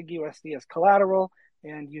with SIG USD as collateral,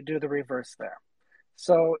 and you do the reverse there.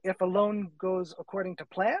 So if a loan goes according to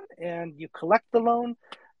plan and you collect the loan,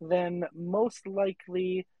 then most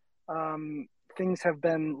likely things have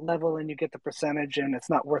been level and you get the percentage, and it's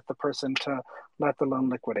not worth the person to let the loan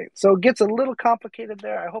liquidate. So it gets a little complicated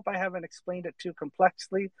there. I hope I haven't explained it too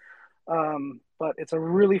complexly, but it's a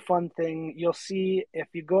really fun thing. You'll see if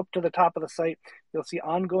you go up to the top of the site, you'll see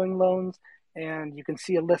ongoing loans, and you can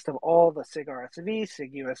see a list of all the SIG RSV,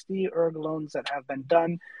 SIG USD, ERG loans that have been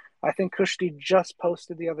done. I think Kushti just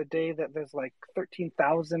posted the other day that there's like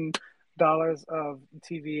 $13,000 of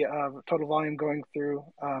TV total volume going through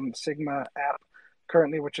Sigma app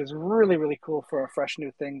currently, which is really, really cool for a fresh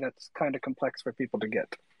new thing that's kind of complex for people to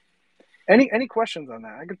get. Any questions on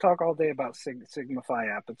that? I could talk all day about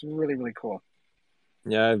Sigmafy app. It's really, really cool.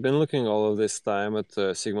 Yeah, I've been looking all of this time at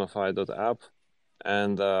sigmafy.app,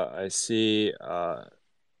 and I see a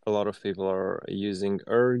lot of people are using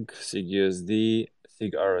ERG, SIG-USD,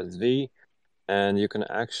 SIG-RSV, and you can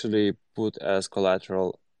actually put as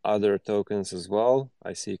collateral other tokens as well.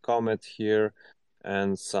 I see Comet here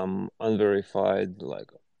and some unverified like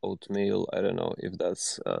oatmeal. I don't know if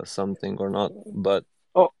that's something or not, but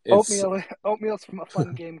it's Oatmeal's from a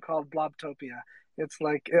fun game called Blobtopia. It's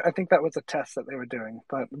like, I think that was a test that they were doing,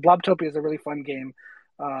 but Blobtopia is a really fun game,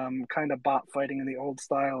 kind of bot fighting in the old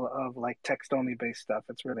style of like text only based stuff.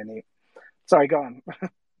 It's really neat. Sorry, go on.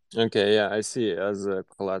 okay. Yeah, I see as a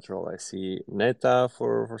collateral. I see Neta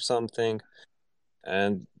for something,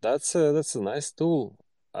 and that's a nice tool.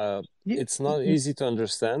 It's not easy to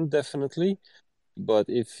understand, definitely, but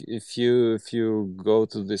if you go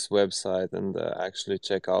to this website and actually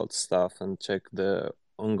check out stuff and check the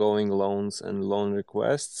ongoing loans and loan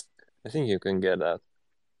requests, I think you can get that.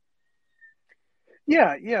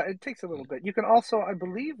 Yeah, it takes a little bit. You can also, I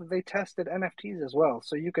believe they tested NFTs as well,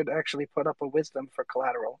 so you could actually put up a wisdom for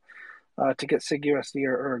collateral to get SIG USD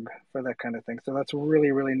or ERG for that kind of thing. So that's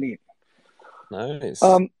really, really neat. Nice.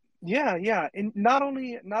 Yeah, and not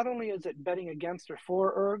only is it betting against or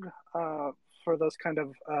for ERG for those kind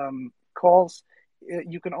of calls,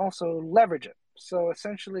 you can also leverage it. So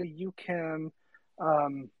essentially, you can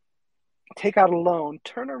take out a loan,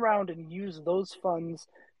 turn around and use those funds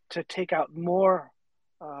to take out more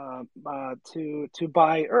to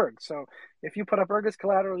buy ERG. So if you put up ERG as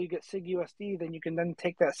collateral, you get SIG USD, then you can then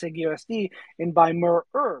take that SIG USD and buy more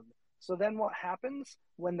ERG. So then what happens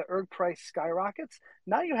when the ERG price skyrockets?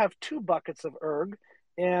 Now you have two buckets of ERG,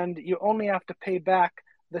 and you only have to pay back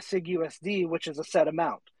the SIG USD, which is a set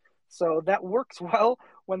amount. So that works well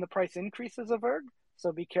when the price increases of ERG.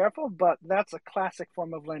 So be careful, but that's a classic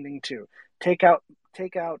form of lending too. Put up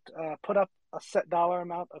a set dollar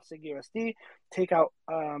amount of SIG USD, take out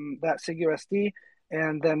that SIG USD,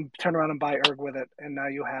 and then turn around and buy ERG with it. And now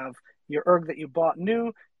you have your ERG that you bought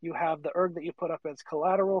new, you have the ERG that you put up as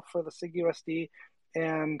collateral for the SIG USD,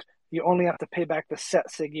 and you only have to pay back the set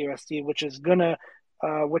SIG USD,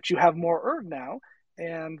 which you have more ERG now,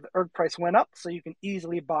 and the ERG price went up, so you can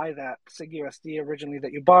easily buy that SIG USD originally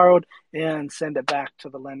that you borrowed and send it back to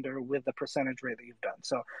the lender with the percentage rate that you've done.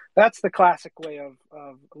 So that's the classic way of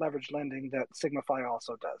leverage lending that Signify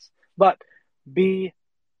also does. But be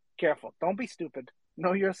careful. Don't be stupid.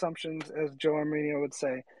 Know your assumptions, as Joe Armenio would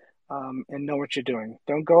say, and know what you're doing.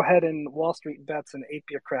 Don't go ahead and Wall Street bets and ape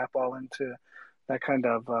your crap all into that kind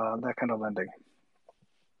of lending.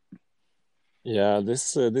 Yeah,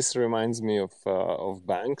 this reminds me of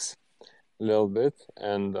banks a little bit,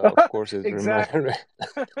 and of course it Exactly.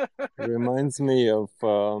 reminds me of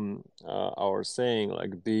our saying,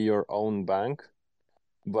 like, be your own bank.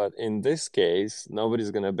 But in this case,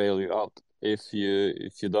 nobody's gonna bail you out if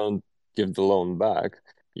you don't give the loan back.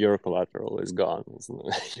 Your collateral is gone.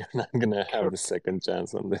 You're not gonna have the second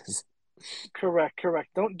chance on this. Correct.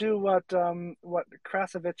 Don't do what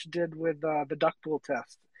Krasovich did with the duck pool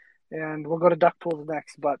test, and we'll go to duck pools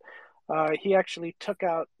next. But he actually took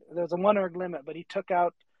out. There was a one ERG limit, but he took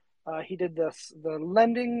out. He did the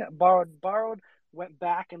lending, borrowed, went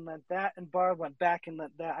back and lent that, and borrowed, went back and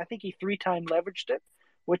lent that. I think he 3-time leveraged it,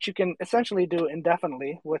 which you can essentially do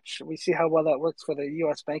indefinitely. Which we see how well that works for the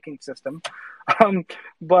U.S. banking system.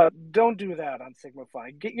 But don't do that on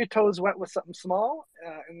Signify. Get your toes wet with something small,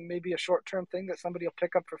 and maybe a short-term thing that somebody will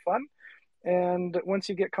pick up for fun. And once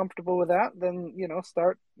you get comfortable with that, then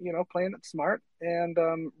start playing it smart and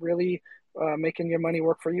really making your money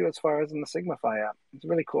work for you as far as in the Signify app. It's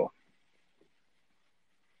really cool.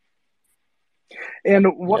 And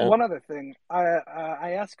one other thing,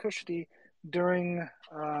 I asked Kushti during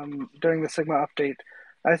the Sigma update.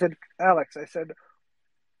 I said, Alex,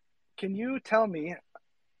 can you tell me,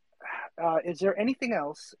 is there anything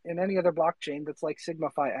else in any other blockchain that's like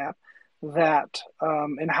Signify app that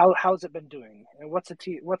and how's it been doing, and what's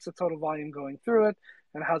the total volume going through it,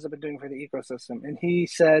 and how's it been doing for the ecosystem? And he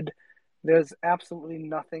said there's absolutely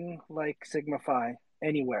nothing like Signify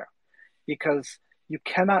anywhere, because you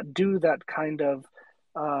cannot do that kind of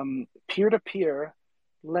peer-to-peer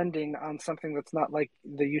lending on something that's not like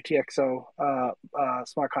the UTXO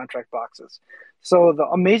smart contract boxes. So the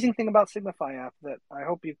amazing thing about Signify app that I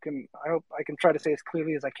hope I can try to say as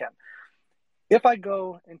clearly as I can. If I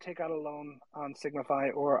go and take out a loan on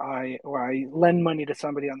Signify, or I lend money to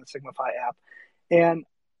somebody on the Signify app, and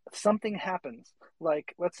something happens,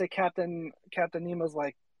 like let's say Captain Nemo's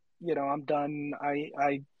like, I'm done.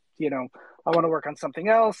 I want to work on something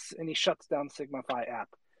else, and he shuts down Signify app,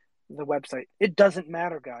 the website. It doesn't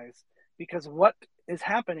matter, guys, because what is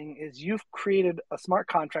happening is you've created a smart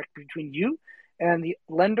contract between you and the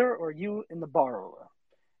lender, or you and the borrower,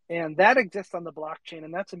 and that exists on the blockchain,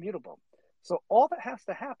 and that's immutable. So all that has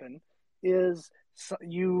to happen is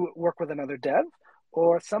you work with another dev,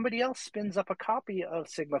 or somebody else spins up a copy of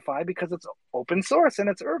Signify because it's open source and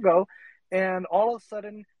it's Ergo, and all of a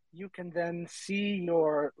sudden you can then see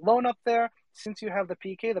your loan up there. Since you have the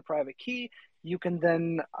PK, the private key, you can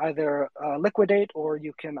then either liquidate, or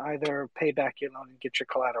you can either pay back your loan and get your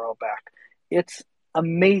collateral back. It's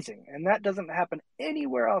amazing, and that doesn't happen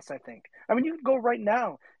anywhere else, I think. I mean, you can go right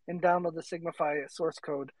now and download the Signify source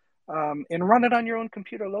code and run it on your own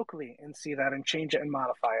computer locally and see that and change it and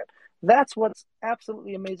modify it. That's what's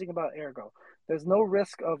absolutely amazing about Ergo. There's no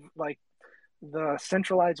risk of like the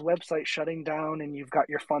centralized website shutting down and you've got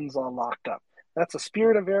your funds all locked up. That's the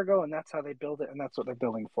spirit of Ergo, and that's how they build it, and that's what they're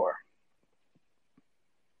building for.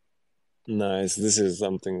 Nice. This is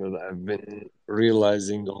something that I've been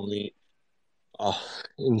realizing only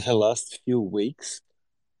in the last few weeks.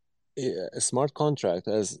 A smart contract,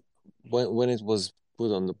 as when it was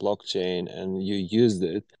put on the blockchain and you used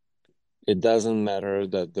it, it doesn't matter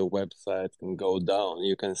that the website can go down.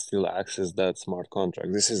 You can still access that smart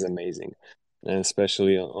contract. This is amazing, and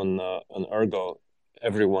especially on Ergo,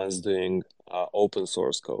 everyone's doing open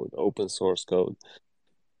source code.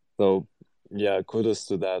 So yeah, kudos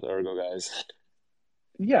to that, Ergo guys.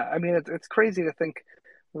 Yeah, I mean, it's crazy to think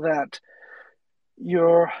that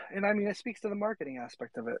and I mean, it speaks to the marketing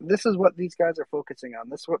aspect of it. This is what these guys are focusing on.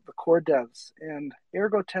 This is what the core devs, and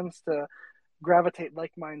Ergo tends to gravitate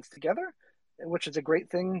like minds together, which is a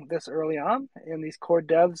great thing this early on. And these core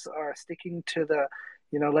devs are sticking to the,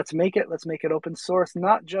 let's make it open source,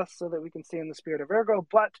 not just so that we can stay in the spirit of Ergo,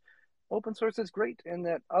 but open source is great in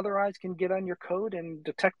that other eyes can get on your code and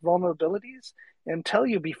detect vulnerabilities and tell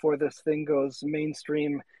you before this thing goes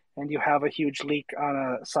mainstream and you have a huge leak on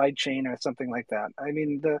a side chain or something like that. I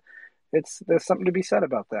mean, there's something to be said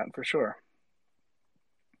about that for sure.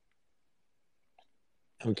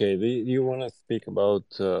 Okay, do you want to speak about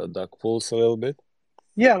duck pools a little bit?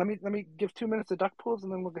 Yeah, let me give 2 minutes of duck pools,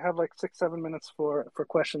 and then we'll have like 6 7 minutes for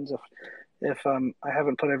questions if I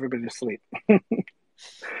haven't put everybody to sleep. All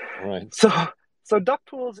right. So duck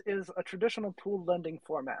pools is a traditional pool lending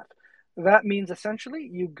format. That means essentially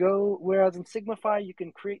you go, whereas in Signify you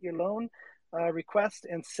can create your loan request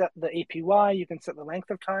and set the APY, you can set the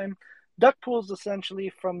length of time. Duck pools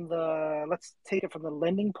essentially from the, let's take it from the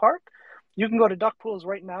lending part. You can go to duck pools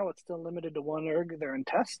right now. It's still limited to one ERG. They're in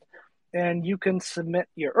test, and you can submit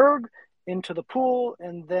your ERG into the pool,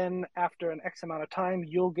 and then after an X amount of time,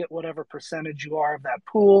 you'll get whatever percentage you are of that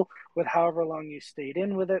pool with however long you stayed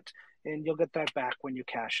in with it, and you'll get that back when you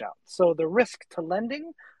cash out. So the risk to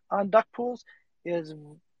lending on duck pools is,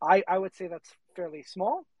 I would say that's fairly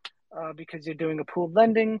small because you're doing a pooled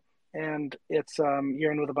lending, and it's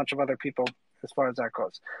you're in with a bunch of other people as far as that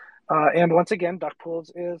goes. And once again, duck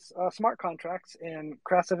pools is smart contracts, and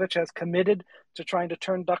Krasovich has committed to trying to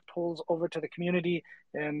turn duck pools over to the community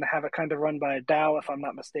and have it kind of run by a DAO, if I'm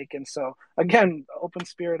not mistaken. So again, open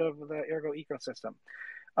spirit of the Ergo ecosystem.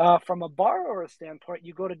 From a borrower standpoint,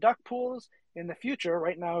 you go to duck pools in the future.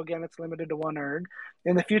 Right now, again, it's limited to one ERG.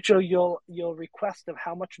 In the future, you'll request of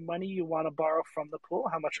how much money you want to borrow from the pool,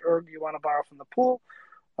 how much ERG you want to borrow from the pool,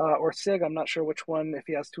 or SIG. I'm not sure which one. If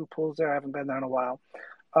he has two pools there, I haven't been there in a while.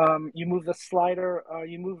 You move the slider.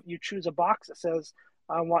 You choose a box that says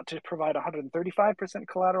I want to provide 135%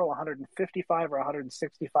 collateral, 155 or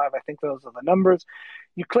 165. I think those are the numbers.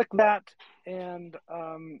 You click that, and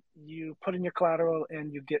you put in your collateral,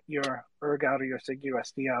 and you get your ERG out or your SIG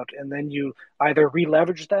USD out, and then you either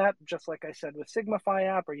re-leverage that, just like I said with Signify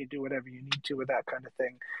app, or you do whatever you need to with that kind of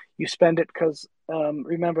thing. You spend it because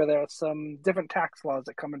remember, there are some different tax laws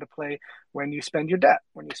that come into play when you spend your debt,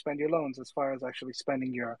 when you spend your loans, as far as actually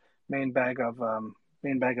spending your main bag of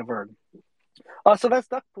ERG. So that's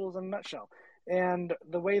duck pools in a nutshell. And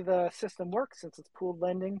the way the system works, since it's pooled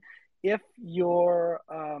lending, if the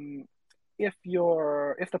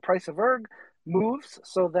price of ERG moves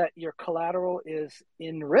so that your collateral is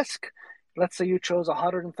in risk, let's say you chose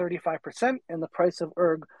 135% and the price of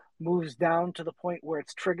ERG moves down to the point where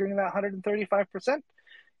it's triggering that 135%,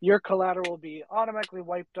 your collateral will be automatically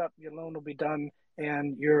wiped up, your loan will be done,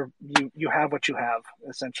 and you have what you have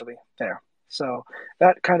essentially there. So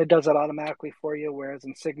that kind of does it automatically for you, whereas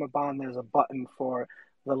in Sigma Bond, there's a button for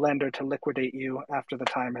the lender to liquidate you after the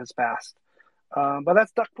time has passed. But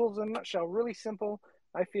that's duck pools in a nutshell. Really simple.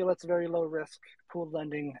 I feel it's very low risk pooled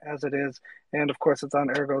lending as it is. And of course, it's on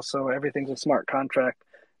Ergo, so everything's a smart contract.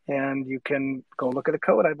 And you can go look at the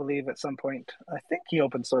code, I believe, at some point. I think he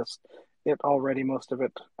open sourced it already, most of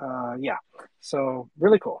it. Yeah. So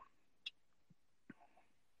really cool.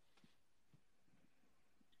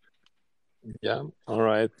 Yeah. All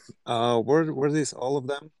right. Were these all of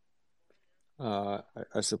them?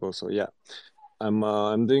 I suppose so. Yeah.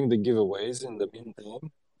 I'm doing the giveaways in the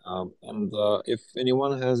meantime. And if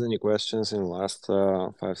anyone has any questions in the last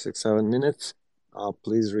 5, 6, 7 minutes,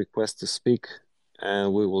 please request to speak,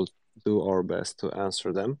 and we will do our best to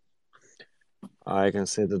answer them. I can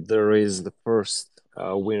say that there is the first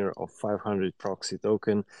winner of 500 proxy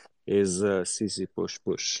token is CC Push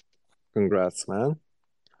Push. Congrats, man!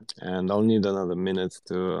 And I'll need another minute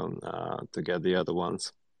to get the other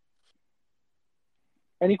ones.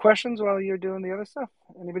 Any questions while you're doing the other stuff?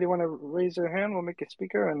 Anybody want to raise their hand? We'll make a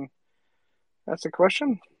speaker and ask a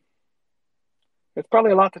question. It's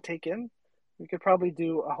probably a lot to take in. We could probably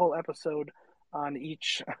do a whole episode on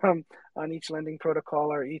each lending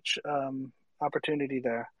protocol or each opportunity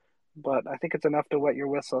there. But I think it's enough to wet your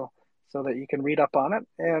whistle so that you can read up on it.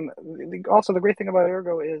 And also, the great thing about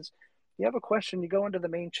Ergo is you have a question, you go into the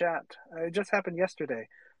main chat. It just happened yesterday.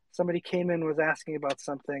 Somebody came in, was asking about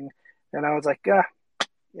something, and I was like,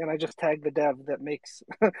 and I just tagged the dev that makes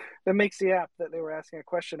the app that they were asking a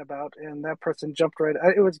question about, and that person jumped right.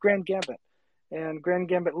 It was Grand Gambit, and Grand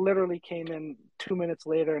Gambit literally came in 2 minutes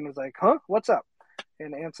later and was like, "Huh, what's up?"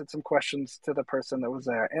 and answered some questions to the person that was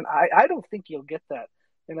there. And I don't think you'll get that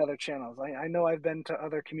in other channels. I know I've been to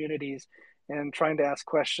other communities and trying to ask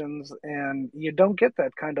questions, and you don't get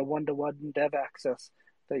that kind of one-to-one dev access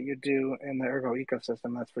that you do in the Ergo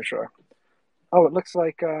ecosystem. That's for sure. Oh, it looks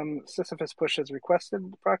like Sisyphus Push has requested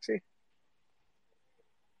the proxy.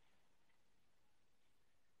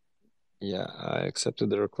 Yeah, I accepted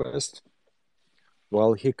the request.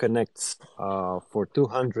 While he connects for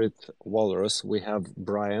 200 Walrus, we have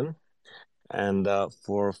Brian. And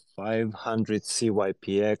for 500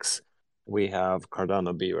 CYPX, we have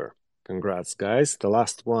Cardano Beaver. Congrats, guys. The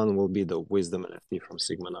last one will be the Wisdom NFT from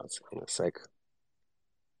Sigma Nuts in a sec.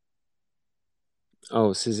 Oh,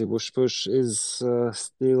 Sissy Push Push is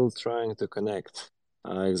still trying to connect,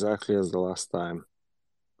 exactly as the last time.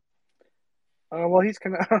 Well, he's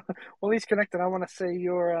well, he's connected. I want to say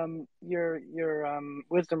your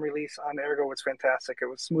wisdom release on Ergo was fantastic. It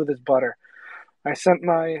was smooth as butter. I sent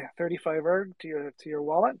my 35 erg to your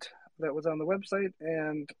wallet that was on the website,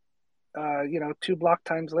 and 2 block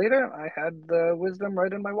times later, I had the wisdom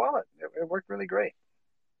right in my wallet. It worked really great.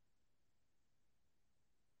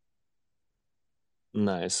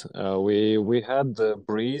 Nice. We had the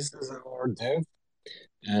Breeze as our dev,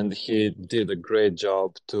 and he did a great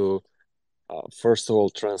job to first of all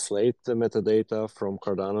translate the metadata from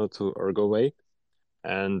Cardano to ErgoWay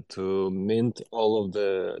and to mint all of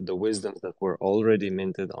the wisdoms that were already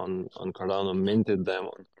minted on Cardano, minted them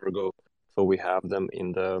on Ergo, so we have them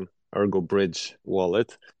in the Ergo Bridge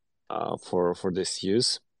wallet for this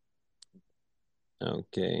use.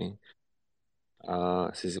 Okay.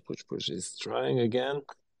 Sisi Push Push is trying again.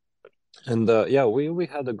 And yeah, we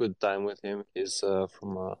had a good time with him. He's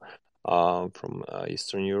from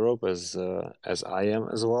Eastern Europe as I am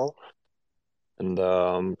as well, and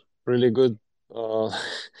really good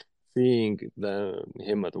seeing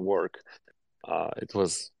him at work. It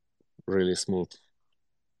was really smooth.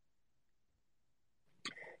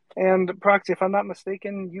 And Proxy, if I'm not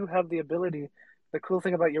mistaken, you have the ability. The cool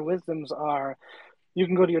thing about your wisdoms are you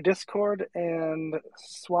can go to your Discord and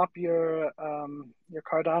swap your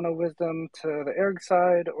Cardano wisdom to the ERG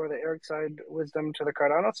side or the ERG side wisdom to the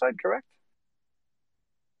Cardano side, correct?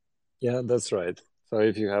 Yeah, that's right. So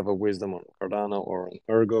if you have a wisdom on Cardano or on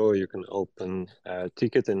Ergo, you can open a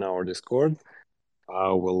ticket in our Discord.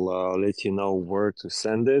 I will let you know where to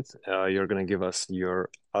send it. You're going to give us your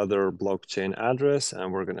other blockchain address,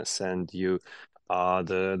 and we're going to send you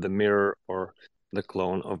the mirror or the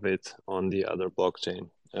clone of it on the other blockchain.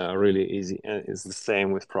 Really easy, and it's the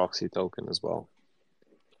same with proxy token as well.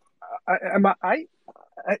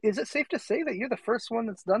 Is it safe to say that you're the first one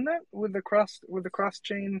that's done that with the cross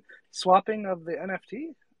chain swapping of the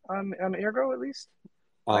NFT on Ergo at least?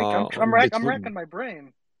 I'm racking Between my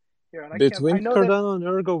brain here, and I can't. I between know that. Cardano and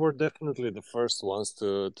Ergo, we're definitely the first ones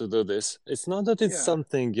to do this. It's not that it's Yeah,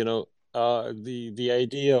 something, the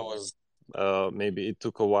idea was maybe it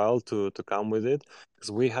took a while to come with it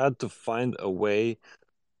because we had to find a way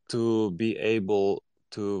to be able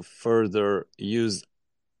to further use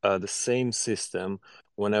the same system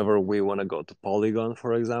whenever we want to go to Polygon,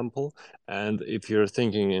 for example. And if you're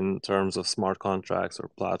thinking in terms of smart contracts or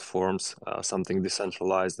platforms, something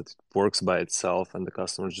decentralized that works by itself and the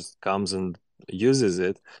customer just comes and uses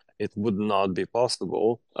it, it would not be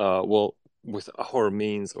possible. Well, with our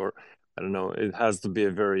means, or I don't know, it has to be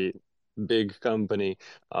a very big company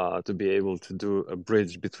to be able to do a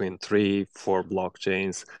bridge between 3, 4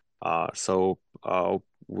 blockchains. So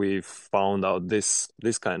we've found out this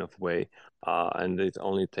kind of way, and it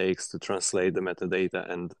only takes to translate the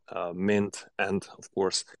metadata and mint, and of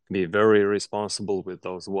course be very responsible with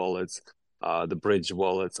those wallets, the bridge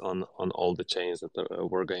wallets on all the chains that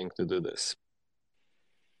we're going to do this.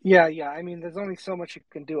 yeah. I mean, there's only so much you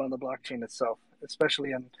can do on the blockchain itself,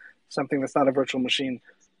 especially in something that's not a virtual machine.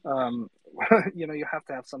 Um, you have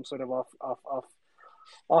to have some sort of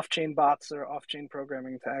off chain bots or off chain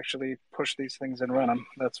programming to actually push these things and run them.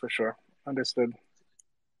 That's for sure. Understood.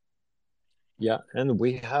 Yeah, and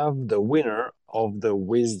we have the winner of the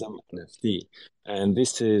Wisdom NFT, and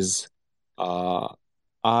this is uh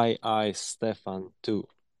I Stefan too.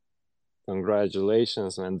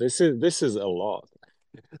 Congratulations, man. This is a lot.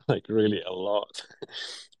 Like really a lot.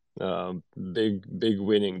 Big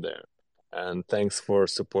winning there, and thanks uh, for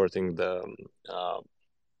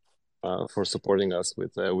supporting us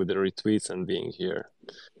with the retweets and being here.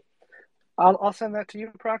 I'll send that to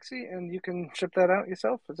you, Proxy, and you can ship that out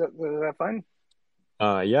yourself. Is that fine?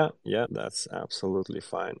 Yeah, that's absolutely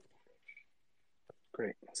fine.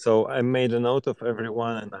 Great. So I made a note of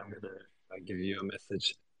everyone, and I'm gonna give you a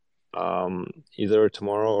message either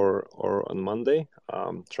tomorrow or on Monday.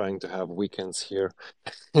 Trying to have weekends here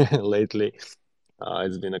lately.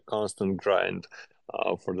 It's been a constant grind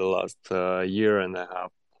for the last year and a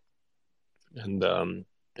half, and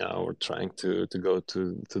yeah, we're trying to go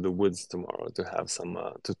to the woods tomorrow to have some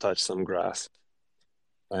to touch some grass.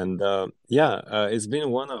 And yeah, it's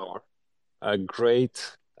been 1 hour. A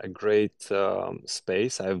great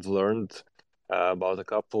space. I've learned about a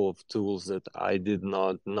couple of tools that I did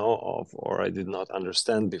not know of or I did not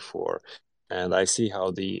understand before, and I see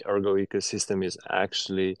how the Ergo ecosystem is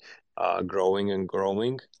actually growing and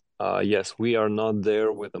growing. Yes, we are not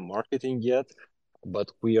there with the marketing yet, but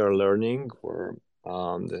we are learning.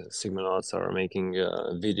 The Sigmanauts are making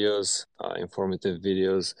videos, informative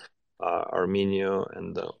videos, Arminio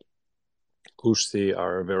and Kushti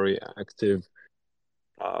are very active.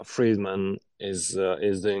 Friedman is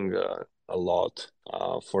doing a lot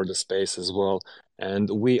for the space as well, and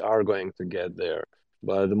we are going to get there.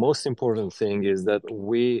 But the most important thing is that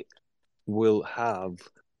we will have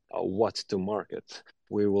what to market.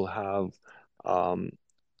 We will have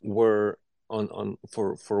where on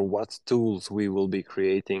for what tools we will be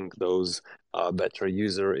creating those better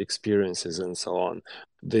user experiences and so on.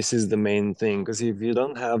 This is the main thing, because if you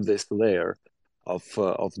don't have this layer of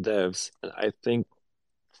devs, I think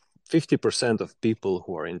 50% of people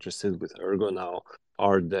who are interested with Ergo now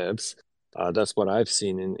are devs. That's what I've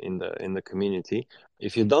seen in the community.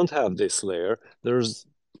 If you don't have this layer,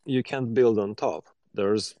 you can't build on top.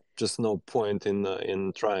 There's just no point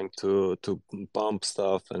in trying to bump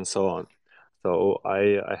stuff and so on. So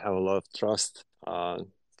I have a lot of trust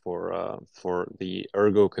for the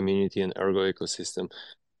Ergo community and Ergo ecosystem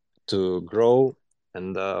to grow,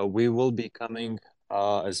 and we will be coming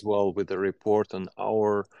as well with a report on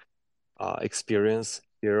our experience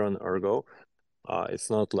here on Ergo.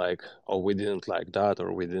 It's not like, oh, we didn't like that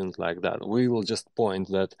or we didn't like that. We will just point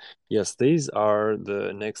that, yes, these are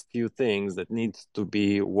the next few things that need to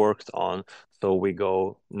be worked on. So we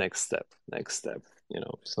go next step,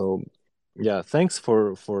 So yeah, thanks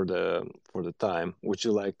for the time. Would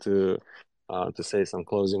you like to say some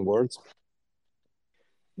closing words?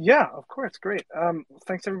 Yeah, of course. Great.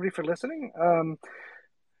 Thanks everybody for listening.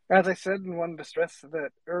 As I said, and wanted to stress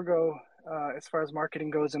that Ergo, as far as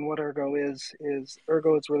marketing goes and what Ergo is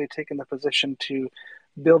Ergo is really taken the position to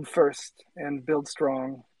build first and build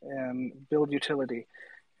strong and build utility,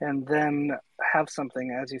 and then have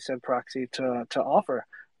something, as you said, Proxy, to offer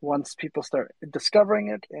once people start discovering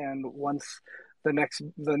it, and once the next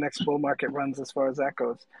bull market runs, as far as that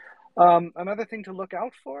goes. Another thing to look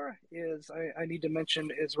out for is I need to mention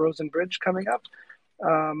is Rosen Bridge coming up.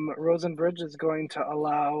 Rosen Bridge is going to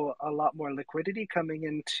allow a lot more liquidity coming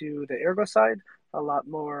into the Ergo side, a lot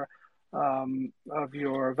more of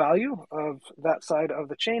your value of that side of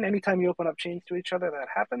the chain. Anytime you open up chains to each other, that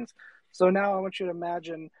happens. So now I want you to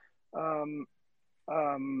imagine um,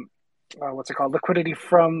 what's it called? Liquidity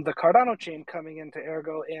from the Cardano chain coming into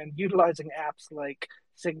Ergo and utilizing apps like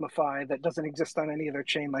Signify that doesn't exist on any other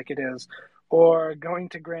chain like it is, or going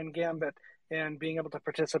to Grand Gambit and being able to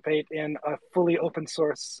participate in a fully open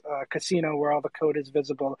source casino where all the code is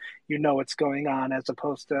visible, you know what's going on, as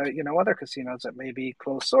opposed to other casinos that may be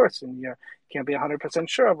closed source and you can't be 100%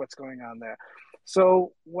 sure of what's going on there.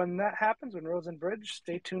 So when that happens, when Rosen Bridge,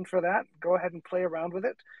 stay tuned for that. Go ahead and play around with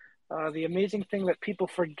it. The amazing thing that people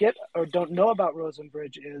forget or don't know about Rosen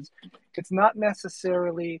Bridge is it's not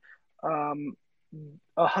necessarily 100%,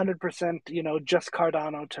 just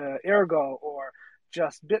Cardano to Ergo, or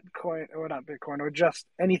just Bitcoin, or not Bitcoin, or just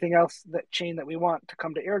anything else, that chain that we want to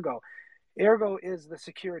come to Ergo. Ergo is the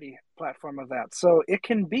security platform of that. So it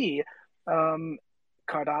can be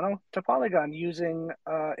Cardano to Polygon using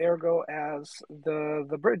Ergo as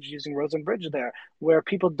the bridge, using Rosen Bridge there, where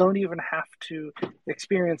people don't even have to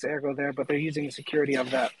experience Ergo there, but they're using the security of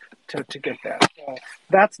that to get there. So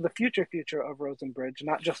that's the future of Rosen Bridge,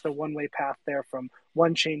 not just a one-way path there from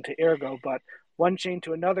one chain to Ergo, but one chain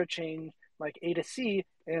to another chain like A to C,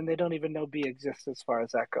 and they don't even know B exists as far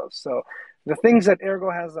as that goes. So the things that Ergo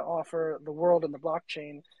has to offer the world and the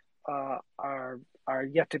blockchain are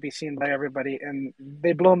yet to be seen by everybody, and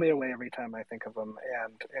they blow me away every time I think of them,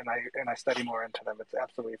 and I study more into them. It's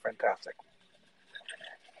absolutely fantastic.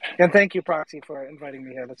 And thank you, Proxy, for inviting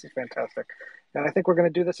me here. This is fantastic. And I think we're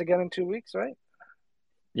going to do this again in 2 weeks, right?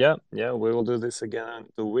 Yeah, we will do this again in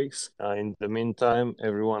 2 weeks. In the meantime,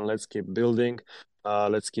 everyone, let's keep building.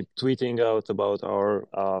 Let's keep tweeting out about our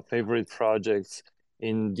favorite projects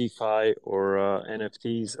in DeFi or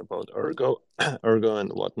NFTs, about Ergo, Ergo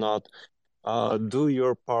and whatnot. Do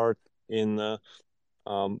your part in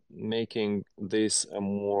making this a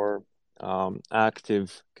more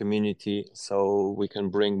active community, so we can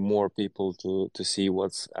bring more people to see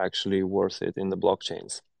what's actually worth it in the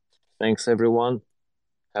blockchains. Thanks, everyone.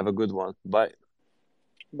 Have a good one. Bye.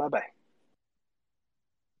 Bye bye.